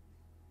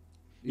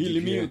 Il dit,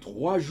 Ils mirent Pierre,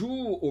 3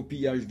 jours au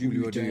pillage du Pour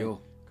lui butin,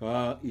 dehors.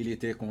 car il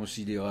était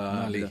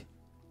considérable. Allez.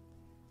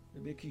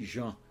 Mais qui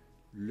Jean,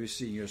 le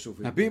Seigneur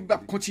sauveur. La Bible a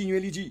continué,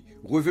 il dit,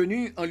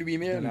 revenu en Dans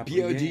lui-même, la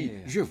Pierre dit,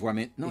 prière je vois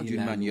maintenant et d'une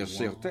la manière louange.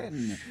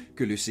 certaine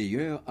que le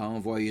Seigneur a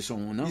envoyé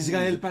son ange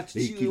Israël pas et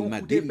tiré qu'il au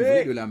m'a coup d'épée.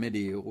 délivré de la main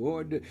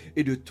d'Hérode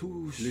et de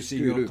tout ce Le que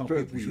Seigneur le campait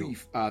peuple pour eux.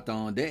 juif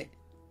attendait.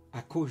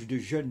 À cause de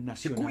jeunes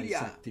C'est nationaux.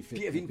 cool,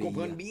 Pierre vient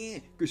comprendre bien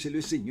que c'est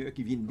le Seigneur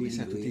qui vient de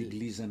Ça toute délivrer.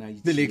 l'église en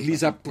Haïti. Mais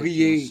l'Église a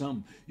prié.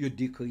 Ensemble, il a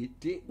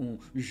décrété un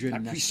jeune La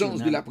national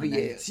puissance de la en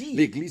prière. Haïti.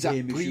 L'Église a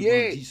Et monsieur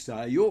prié. Bandit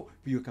ça, yo,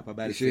 puis il est capable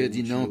de Le le Seigneur faire,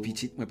 dit non, monsieur.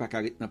 petite, moi pas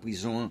carré dans la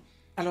prison.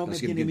 Alors,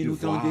 Parce mes que bien-aimés, bien nous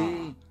devoir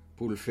tendez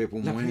pour le faire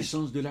pour la moi.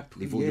 puissance de la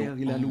Les prière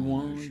vaudons et la anges.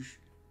 louange.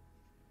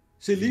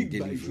 C'est Il ligue by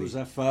délivre.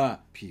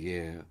 Josaphat.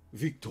 Pierre. La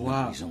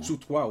Victoire prison. sous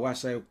toi, ouais,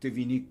 ça t'es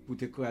venu pour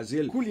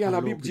t'écraser. Koulia, la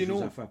Alors Bible que dit non,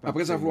 Josaphat pas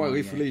après fait avoir rien.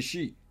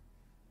 réfléchi.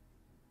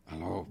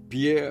 Alors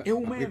Pierre, Et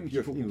ou après même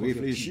qu'il faut qu'on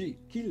réfléchit,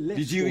 qu'il laisse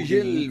puis dirigeait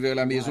ordonner vers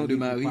la pour maison de aller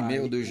Marie, pour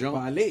mère de parler, Jean, pour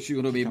parler,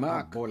 surnommée qui capable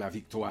Marc. pour la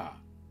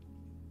victoire.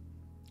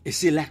 Et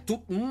c'est là que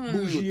tout le monde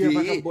Bougie,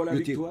 pas capable pour la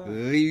était victoire.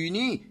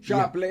 réuni.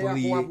 Chapelet à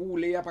prié. quoi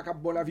rouler, à pas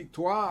capable pour la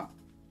victoire.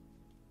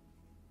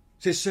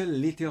 C'est seul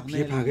Pierre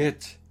l'Éternel, paraît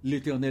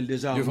l'Éternel des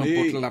devant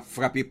armées, porte là,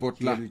 frappé porte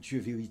qui est là. le Dieu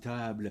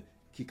véritable,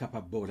 qui est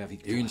capable pour la Et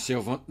victoire. une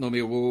servante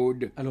nommée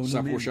Rhode Alors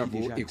s'approcha nous-mêmes qui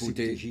pour déjà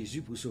accepté écouter.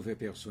 Jésus pour sauver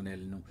personnel,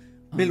 non.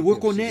 Mais elle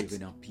reconnaît que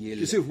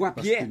que c'est voix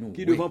Pierre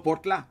qui est devant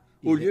porte là.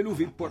 Au lieu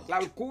d'ouvrir porte là,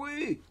 elle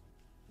courait.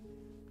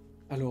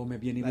 Alors, mes Là,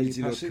 bien-aimés, il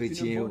dit passez l'autre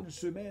chrétien, une oh. bonne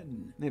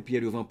semaine. Mais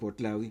Pierre devant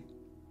porte là, oui.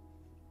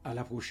 À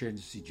la prochaine,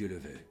 si Dieu le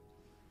veut.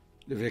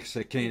 Le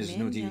verset 15 Amen.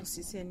 nous dit,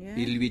 Merci, Seigneur.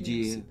 il lui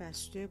dit, Merci,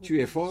 pasteur, pour tu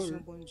es provision,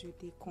 folle. bon Dieu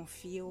t'est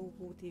confié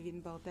pour te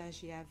venir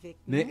partager avec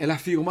Mais nous. elle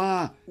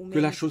affirma Ou que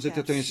la même chose qui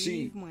était t'a ainsi.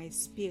 suivi, moi,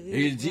 espérer,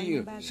 Et il prendre dit,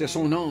 bagage, c'est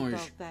son ange.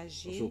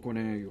 partager Parce qu'on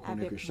connaît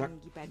avec que chaque monde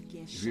qui pas de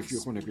gain juif,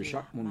 chance connaît que pour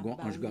chaque nous. monde M'a a un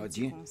ange parlé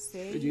gardien. du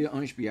conseil. Je dis,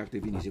 ange Pierre, t'es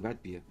venu, c'est pas de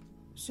Pierre.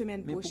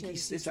 Semaine Mais pour prochaine, qui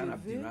si c'est ça, Dieu n'a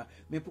dit veut, là?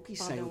 Mais pour qui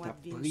ça, pendant il t'a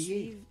qu'on vient prié?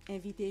 suivre,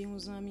 invitez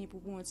uns amis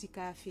pour un petit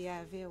café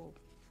avec eux.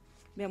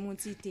 Mais mon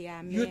petit thé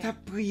à Dieu t'a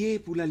prié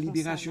pour la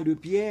libération de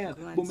Pierre,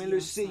 Grandi pour mettre le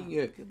ensemble.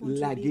 Seigneur, Que bon Dieu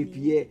laguer bénisse.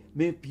 Pierre,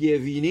 mais Pierre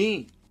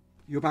vini,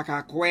 il pas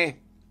qu'à quoi.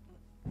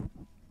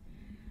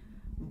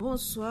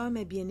 Bonsoir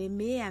mes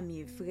bien-aimés, amis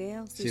et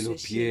frères, C'est ce le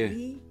Pierre.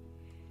 chéri,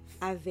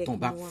 avec Ton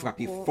bac nous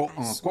frappé encore fort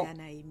à encore. soir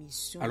dans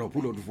l'émission Alors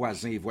pour Bible. l'autre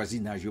voisin et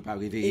voisinage, il pas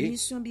réveillé.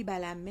 Émission Bible à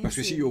la main, Parce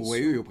que c'est si vous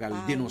voyez, émission vous allez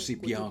par dénoncer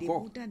côté Pierre des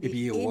encore. boutons Et puis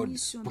des Hérode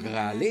émissions pour Bible à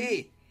la main.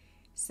 aller.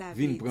 Ça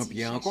Vin veut prend dire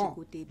Pierre chercher encore.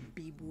 côté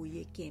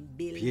bibouille qui est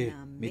belle Pierre,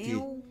 dans mettez,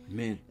 main,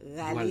 mais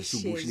râler voile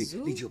sous bouche. chez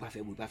eux, Il dit, pas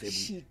fait bout, pas fait bout. Et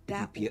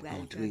chita puis pour Pierre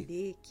entrer.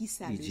 regarder qui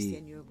ça Il le dit,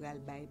 Seigneur va le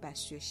bail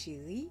pasteur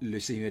chéri. le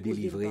Seigneur Pour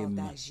délivré de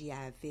moi. partager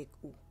avec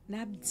vous.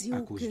 N'a dit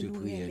À ou cause que de nous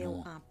prière, aimons non.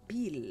 en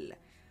pile.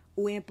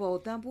 Ou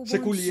important pour C'est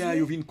bon qu'on y a,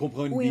 Dieu, il vient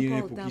comprendre ou bien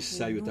important pour qui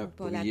ça, il pour t'a nous,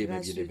 par la prié,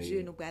 grâce mes de bien-aimés.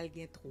 Dieu, nous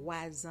allons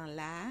 3 ans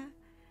là.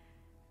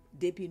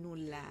 depuis nous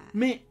là.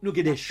 Mais nous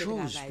avons des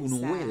choses pour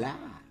nous là.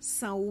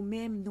 Sans ou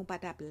même nous pas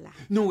là.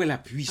 Nous avons la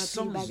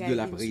puissance de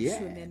la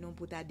prière.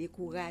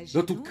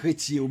 Dans tout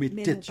chrétien, on met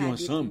tête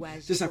ensemble.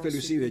 C'est ça que le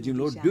Seigneur dit,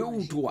 l'autre deux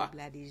ou trois.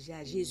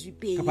 Jésus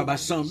paye capable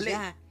d'assembler.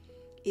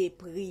 Et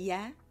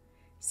prière,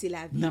 c'est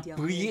la vie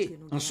prié que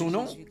nous en son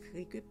nom.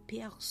 Jésus-Christ que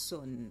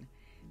personne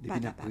Depuis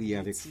n'a prié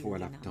avec foi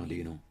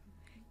l'attendez non.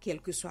 Quel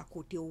que soit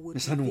côté où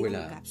ça nous est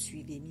là.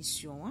 Suivre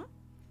l'émission, hein?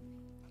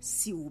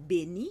 Si vous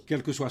béni,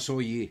 quel que soit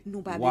soyez,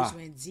 nous pas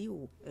besoin de dire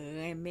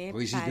remettre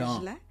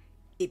page là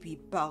et puis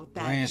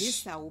partager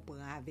ça ou prend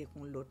avec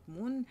l'autre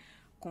monde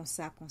comme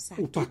ça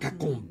ou pas qu'à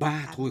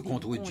combattre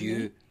contre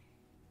Dieu.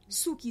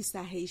 Sous qui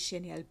ça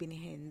Haitian Helping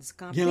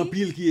Hands il y a un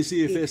pile qui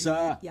essaie de faire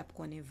ça. Il y a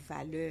connaît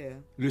valeur.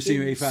 Le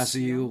Seigneur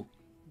effacé yo.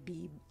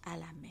 Bible à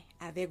la main.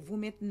 Avec vous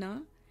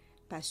maintenant,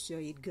 pasteur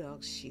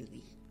Edgar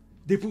Chéri.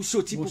 Des pour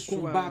sortir pour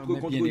combattre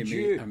contre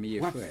Dieu,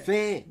 on va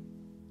faire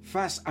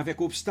face avec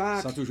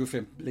obstacles. Ça a toujours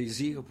fait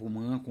plaisir pour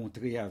me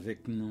rencontrer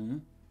avec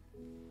nous.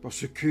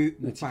 Parce que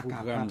nous pas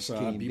capable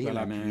de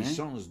la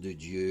puissance de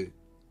Dieu.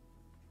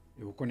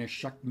 Et vous connaissez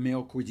chaque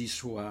mercredi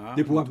soir.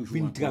 Des pour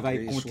venir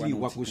travailler contre lui,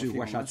 ou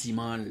recevoir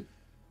châtiment.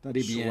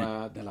 Attendez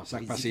bien, dans la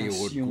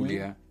prédication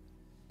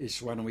et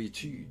soit dans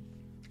l'étude.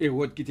 Et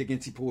Hérode qui était un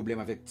petit problème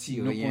avec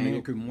Tyrien.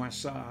 Nous que moi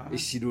ça. Et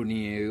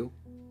Sidonien.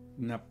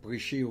 N'a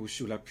prêché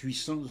sur la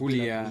puissance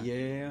de la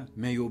prière,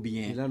 mais au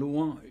bien et la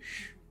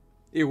louange.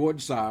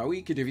 Hérode ça,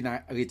 oui, qui devait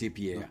arrêter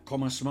Pierre.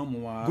 Commencement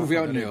moi,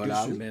 gouverneur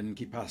là, semaine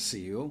qui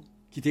passait,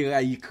 qui était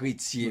raï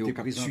chrétien, qui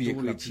a tué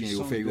chrétien,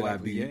 qui fait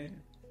abus.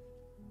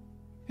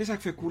 Et ça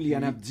fait couler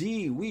en a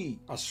dit, oui,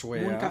 mon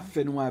qui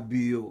fait nous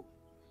abus.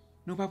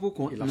 Nous pas pour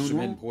compte. Et la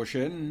semaine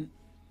prochaine,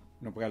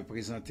 nous pourrons le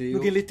présenter. Nous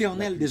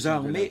l'Éternel des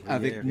armées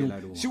avec nous.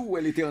 Si vous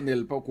êtes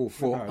l'Éternel, pas qu'au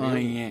fort,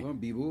 rien.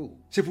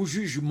 C'est pour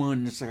jugement,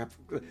 ça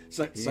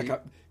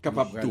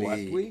capable de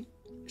oui.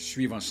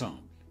 Suivre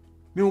ensemble.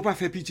 Mais on pas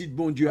fait petit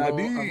bon Dieu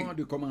abus. Avant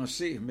de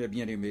commencer, mes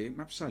bien-aimés,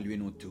 je salue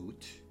nous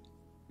toutes.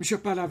 Monsieur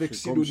parle avec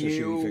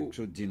Sidonien.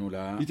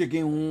 Il te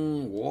gagne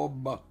une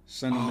robe,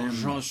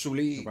 argent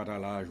soleil. Pas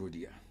là, je veux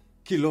dire.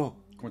 Qui là?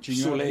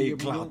 Soleil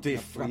éclaté,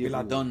 frapper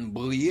la donne,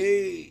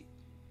 briller.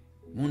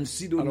 Mon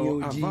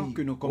Sidonien dit,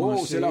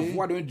 oh, c'est la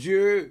voix de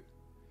Dieu.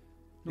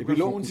 Et puis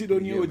là, mon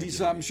Sidonien dit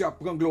ça, monsieur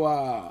apprend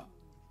gloire.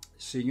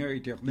 Seigneur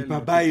éternel. Il pas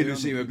bailler le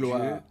Seigneur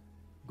gloire.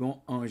 Gon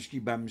ange qui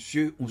bat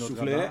monsieur, on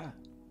soufflait.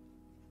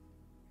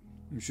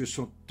 Monsieur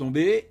sont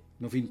tombés.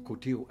 Nous venons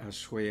côté à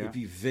soir. Et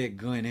puis, vers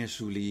grainer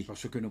sous lui.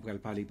 Parce que nous prenons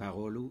pas les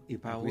paroles. Et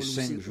paroles,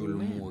 5 jours,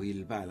 mourir,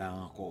 il pas là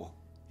encore.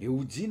 Et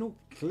vous dit nous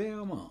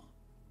clairement.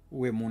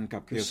 Où est mon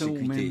cap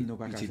persécuté,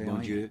 petit bon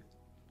Dieu.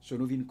 So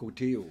nous venons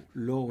côté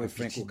l'eau est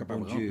petit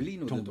bon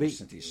Dieu tomber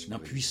dans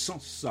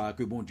puissance ça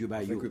que bon Dieu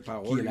baille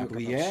qui est la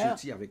prière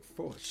avec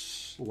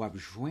force ou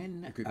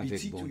joindre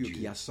avec bon Dieu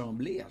qui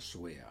assemblé à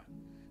soir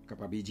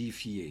capable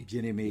édifier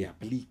bien-aimé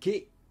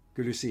appliquer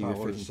que le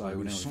Seigneur fait ça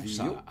au son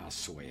ça à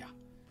soir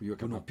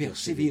pour nous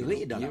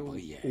persévérer dans la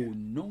prière au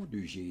nom de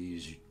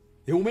Jésus.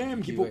 Et ou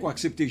même qui pourquoi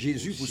accepter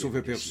Jésus pour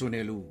sauver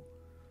personnel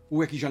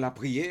ou est qui la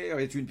prière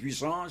est une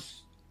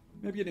puissance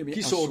mais bien-aimé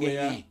qui sont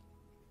gagnés.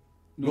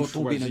 Nous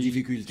tomber dans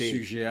difficulté.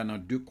 Sujet dans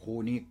 2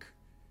 Chroniques.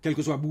 Quel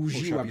que soit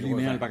bougie ou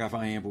allumé, elle pas faire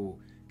rien pour.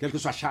 Quel que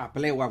soit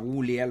chapelet ou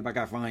rouler, elle pas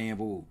faire rien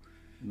pour.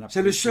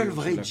 C'est le seul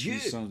vrai Dieu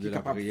qui est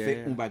capable de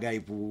faire un bagaille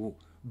pour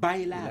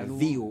bailler la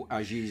vie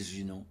à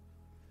Jésus non.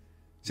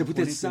 C'est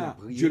peut-être ça.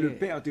 Dieu le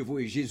Père te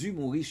voit Jésus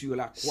mourir sur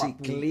la croix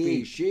pour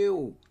péché.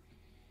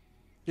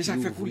 Et ça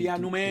fait couler à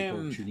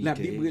nous-mêmes. La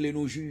Bible est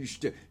nous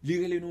juste,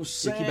 lire les nous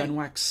saints qui va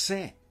nous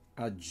accès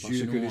à Dieu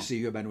parce que le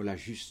Seigneur va nous la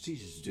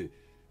justice de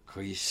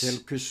Christ.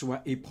 Quelle que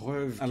soit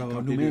épreuve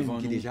alors nous-mêmes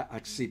qui déjà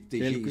accepté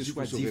quelle que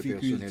soit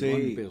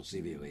difficulté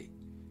persévérer.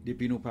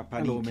 Depuis nos pas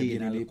paniquer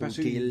d'aller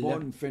passer une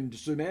bonne fin de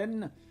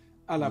semaine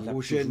à la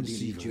prochaine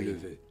si Dieu le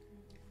veut.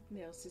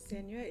 Merci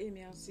Seigneur et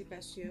merci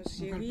Pasteur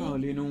Chéri.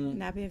 Parlez-nous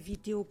n'a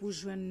invité pour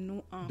joindre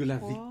nous encore de la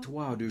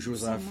victoire de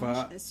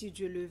Josaphat. Si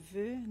Dieu le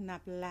veut, n'a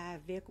là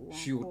avec ou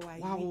sur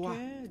encore à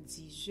 8h,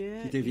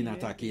 10h, qui te vient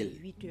attaquer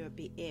 8h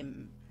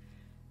PM.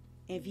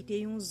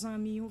 Invitez nos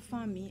amis, nos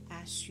familles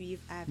à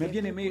suivre avec mais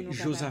bien aimé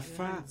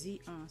Josaphat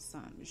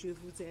ensemble. Je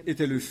vous aime.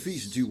 Était le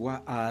fils du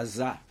roi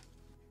Asa.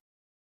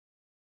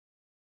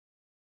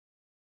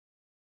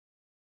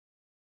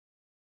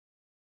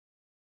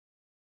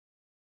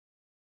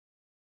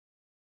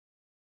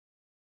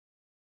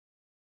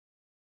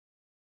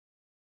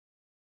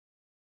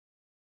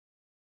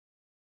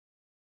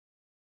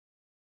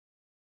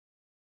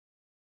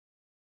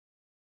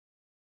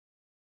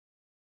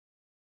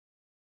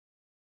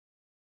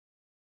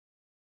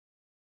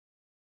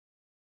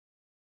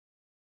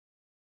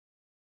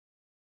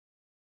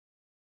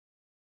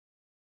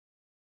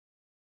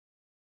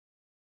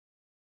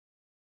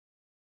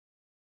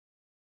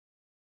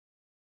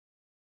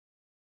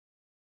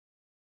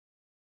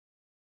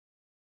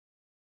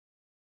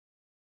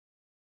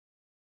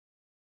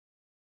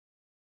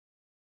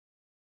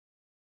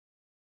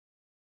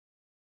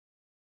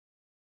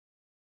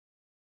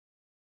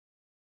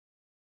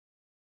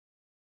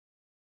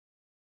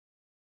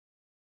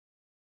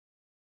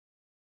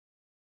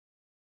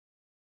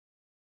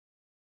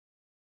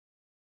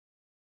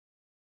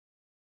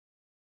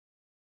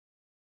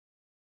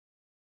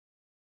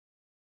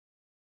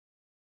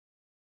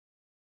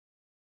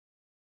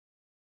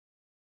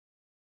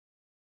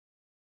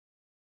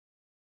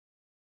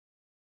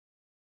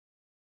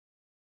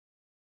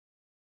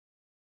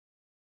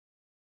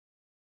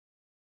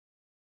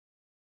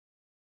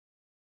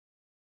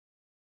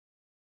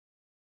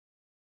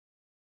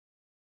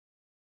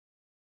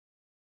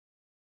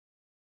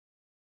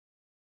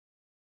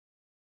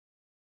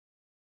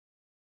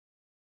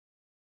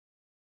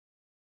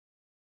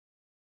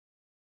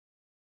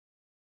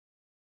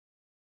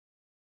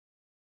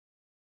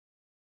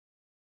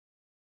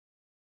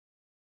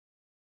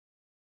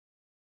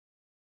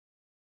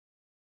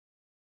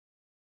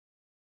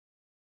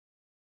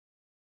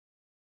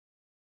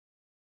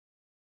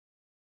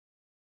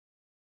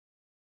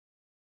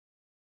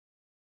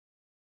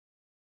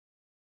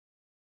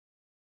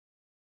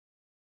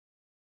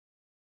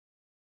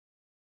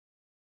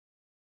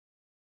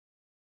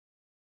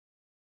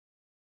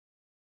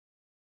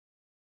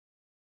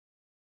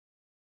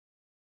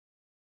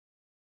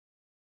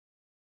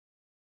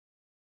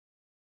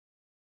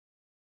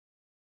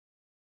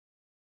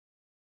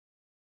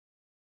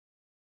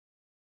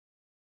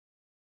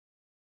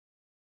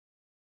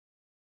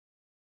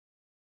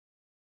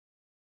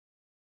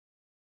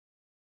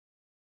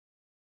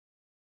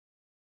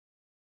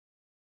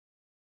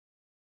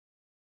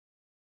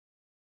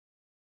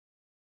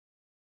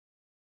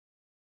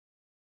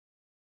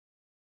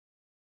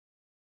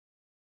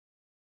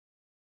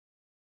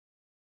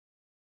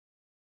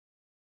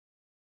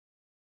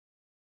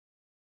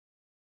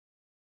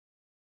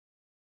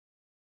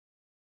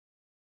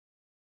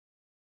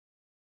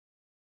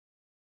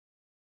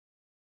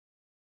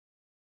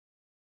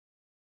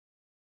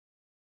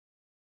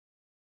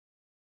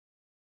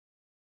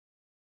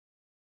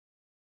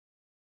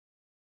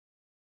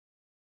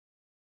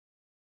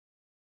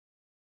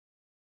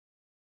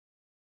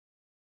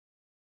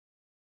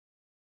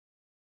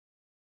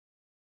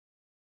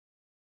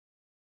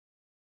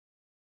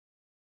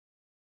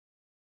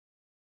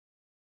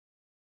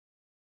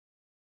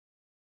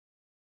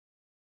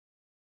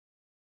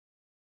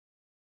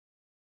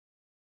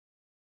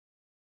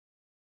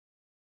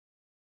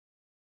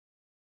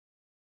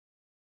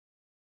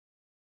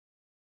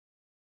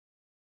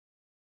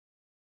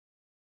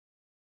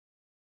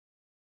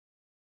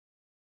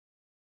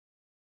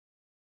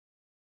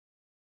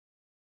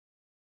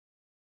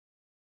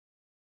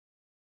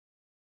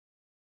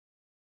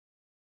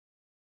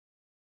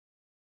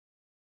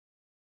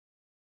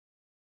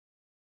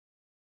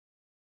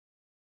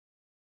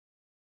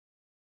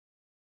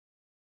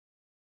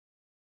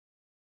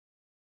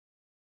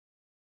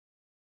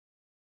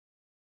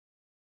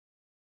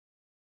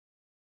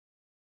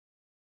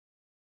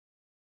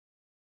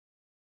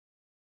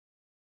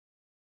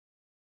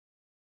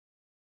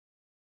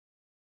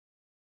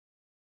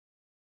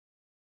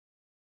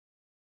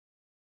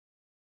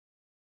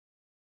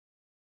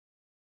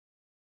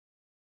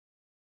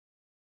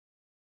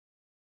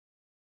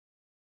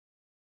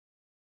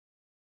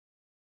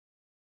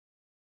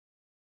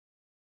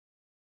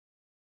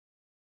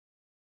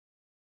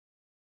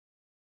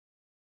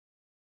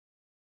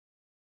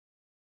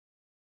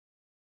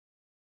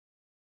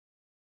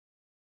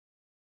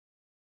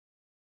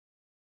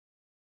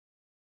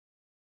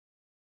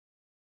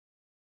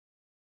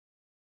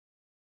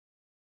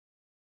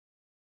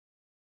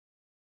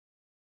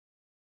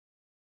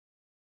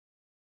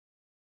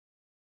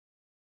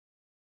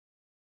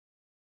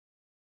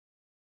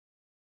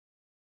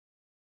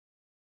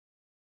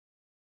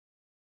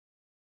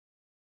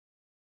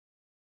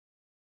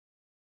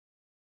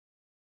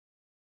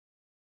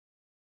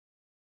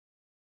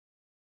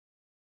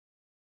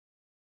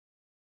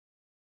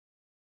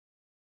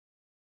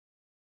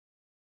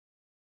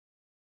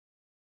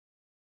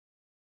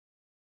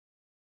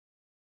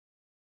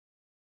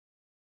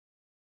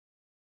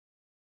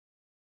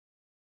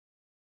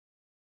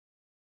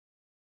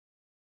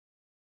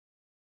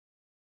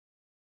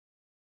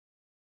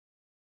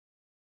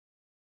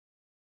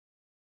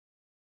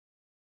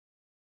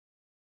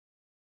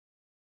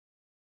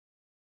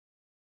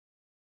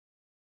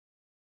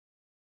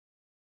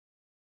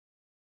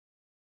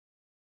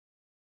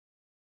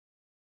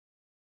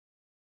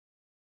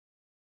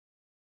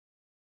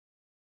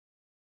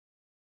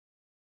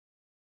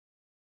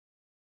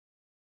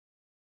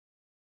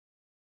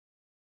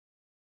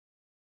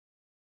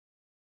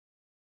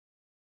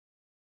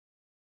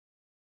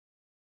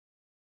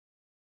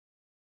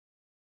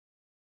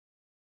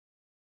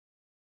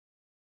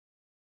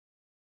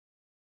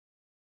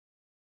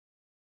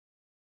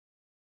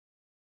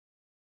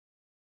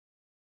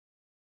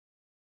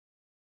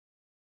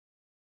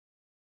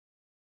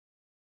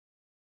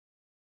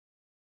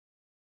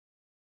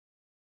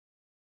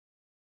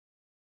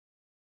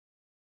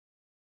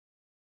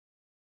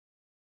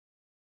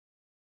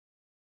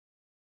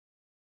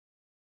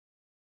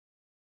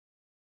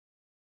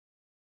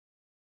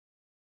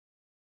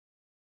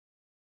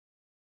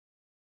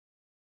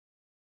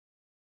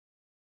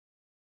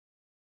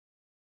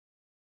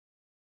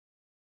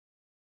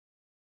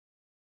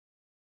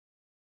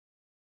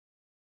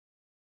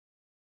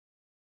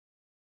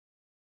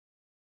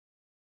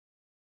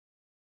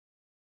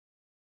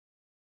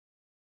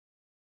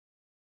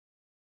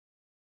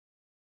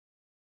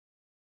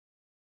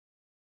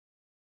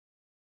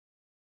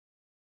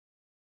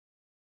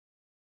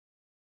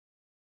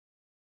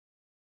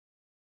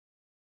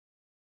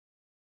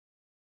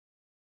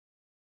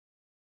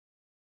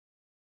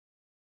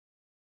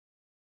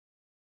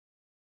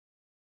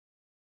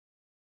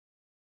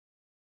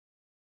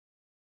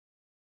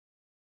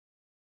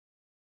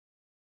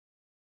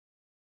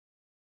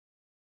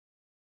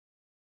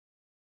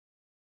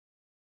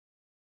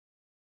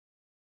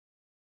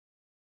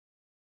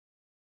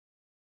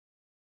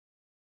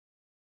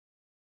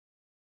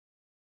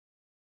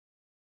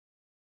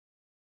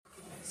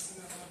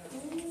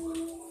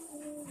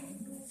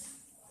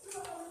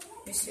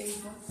 Monsieur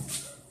Yvon.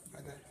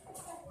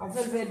 On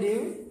fait le vidéo.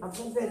 On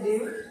fait le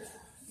vidéo.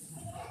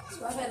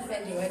 Soit fait le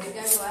vidéo, les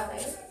gars, vous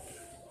avez.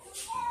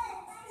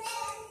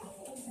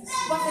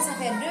 Pourquoi ça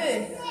fait deux?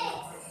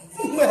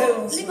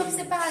 Les comme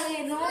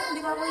séparés, non?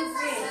 Les pas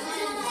briser.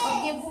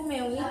 On vient pour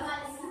mais oui.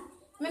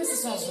 Même si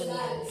sont zone.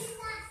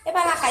 Et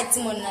pas la caille tout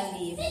le monde dans le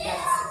livre.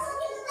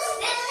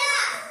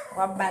 On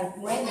va balle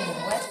pour elle,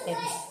 ouais.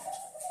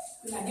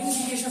 La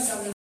diminution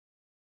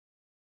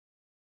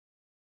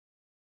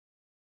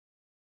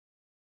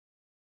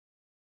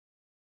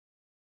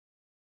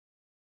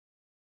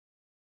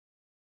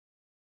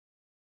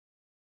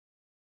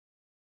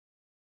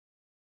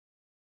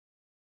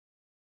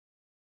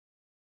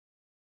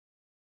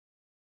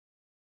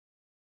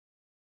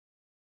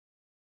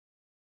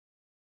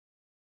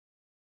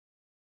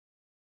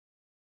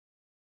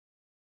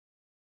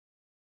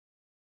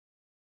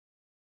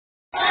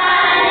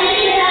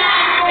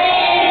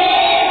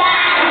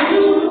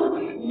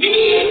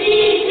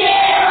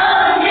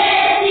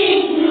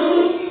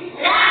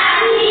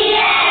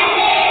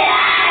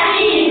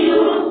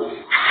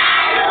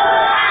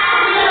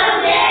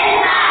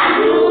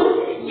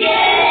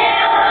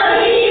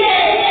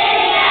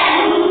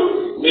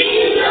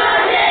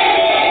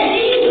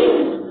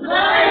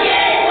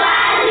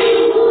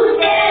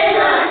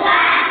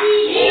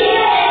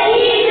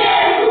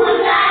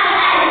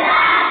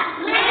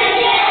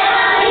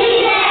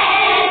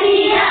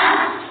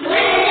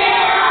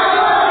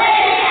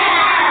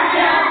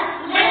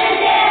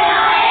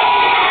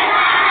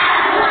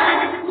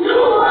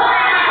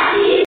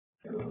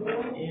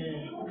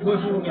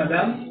Bonjour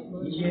madame,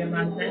 j'ai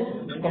matin,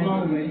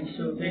 comment vous êtes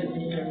sauvé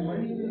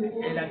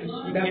et la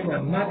question.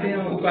 D'accord,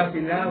 matin on passe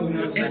là, on a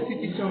une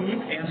institution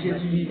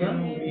Jésus vivant,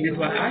 de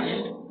 3H,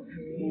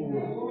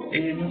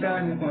 et nous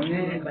avons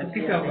connaît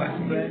qui ça va.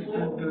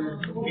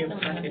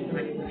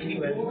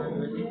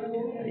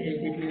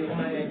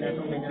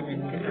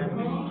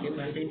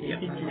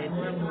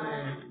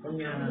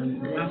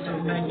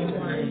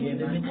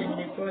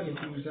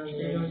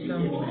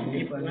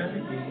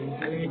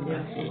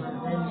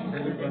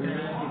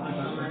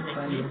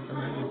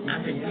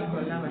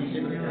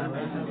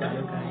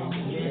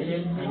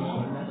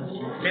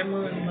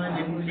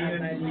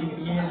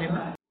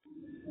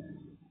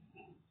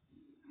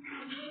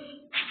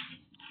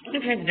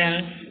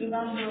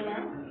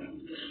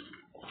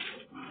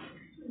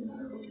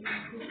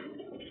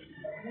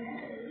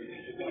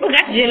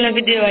 Regardez la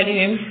vidéo à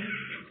lui-même.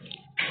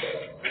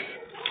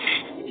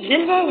 Je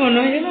ne vois pas,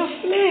 non, je n'en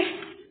fais.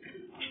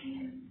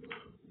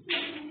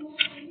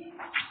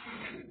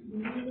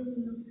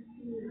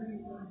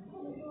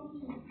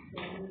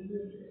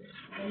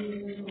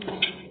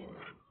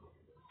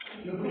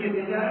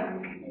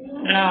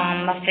 Non,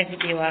 on m'a fait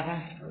vidéo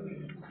avant.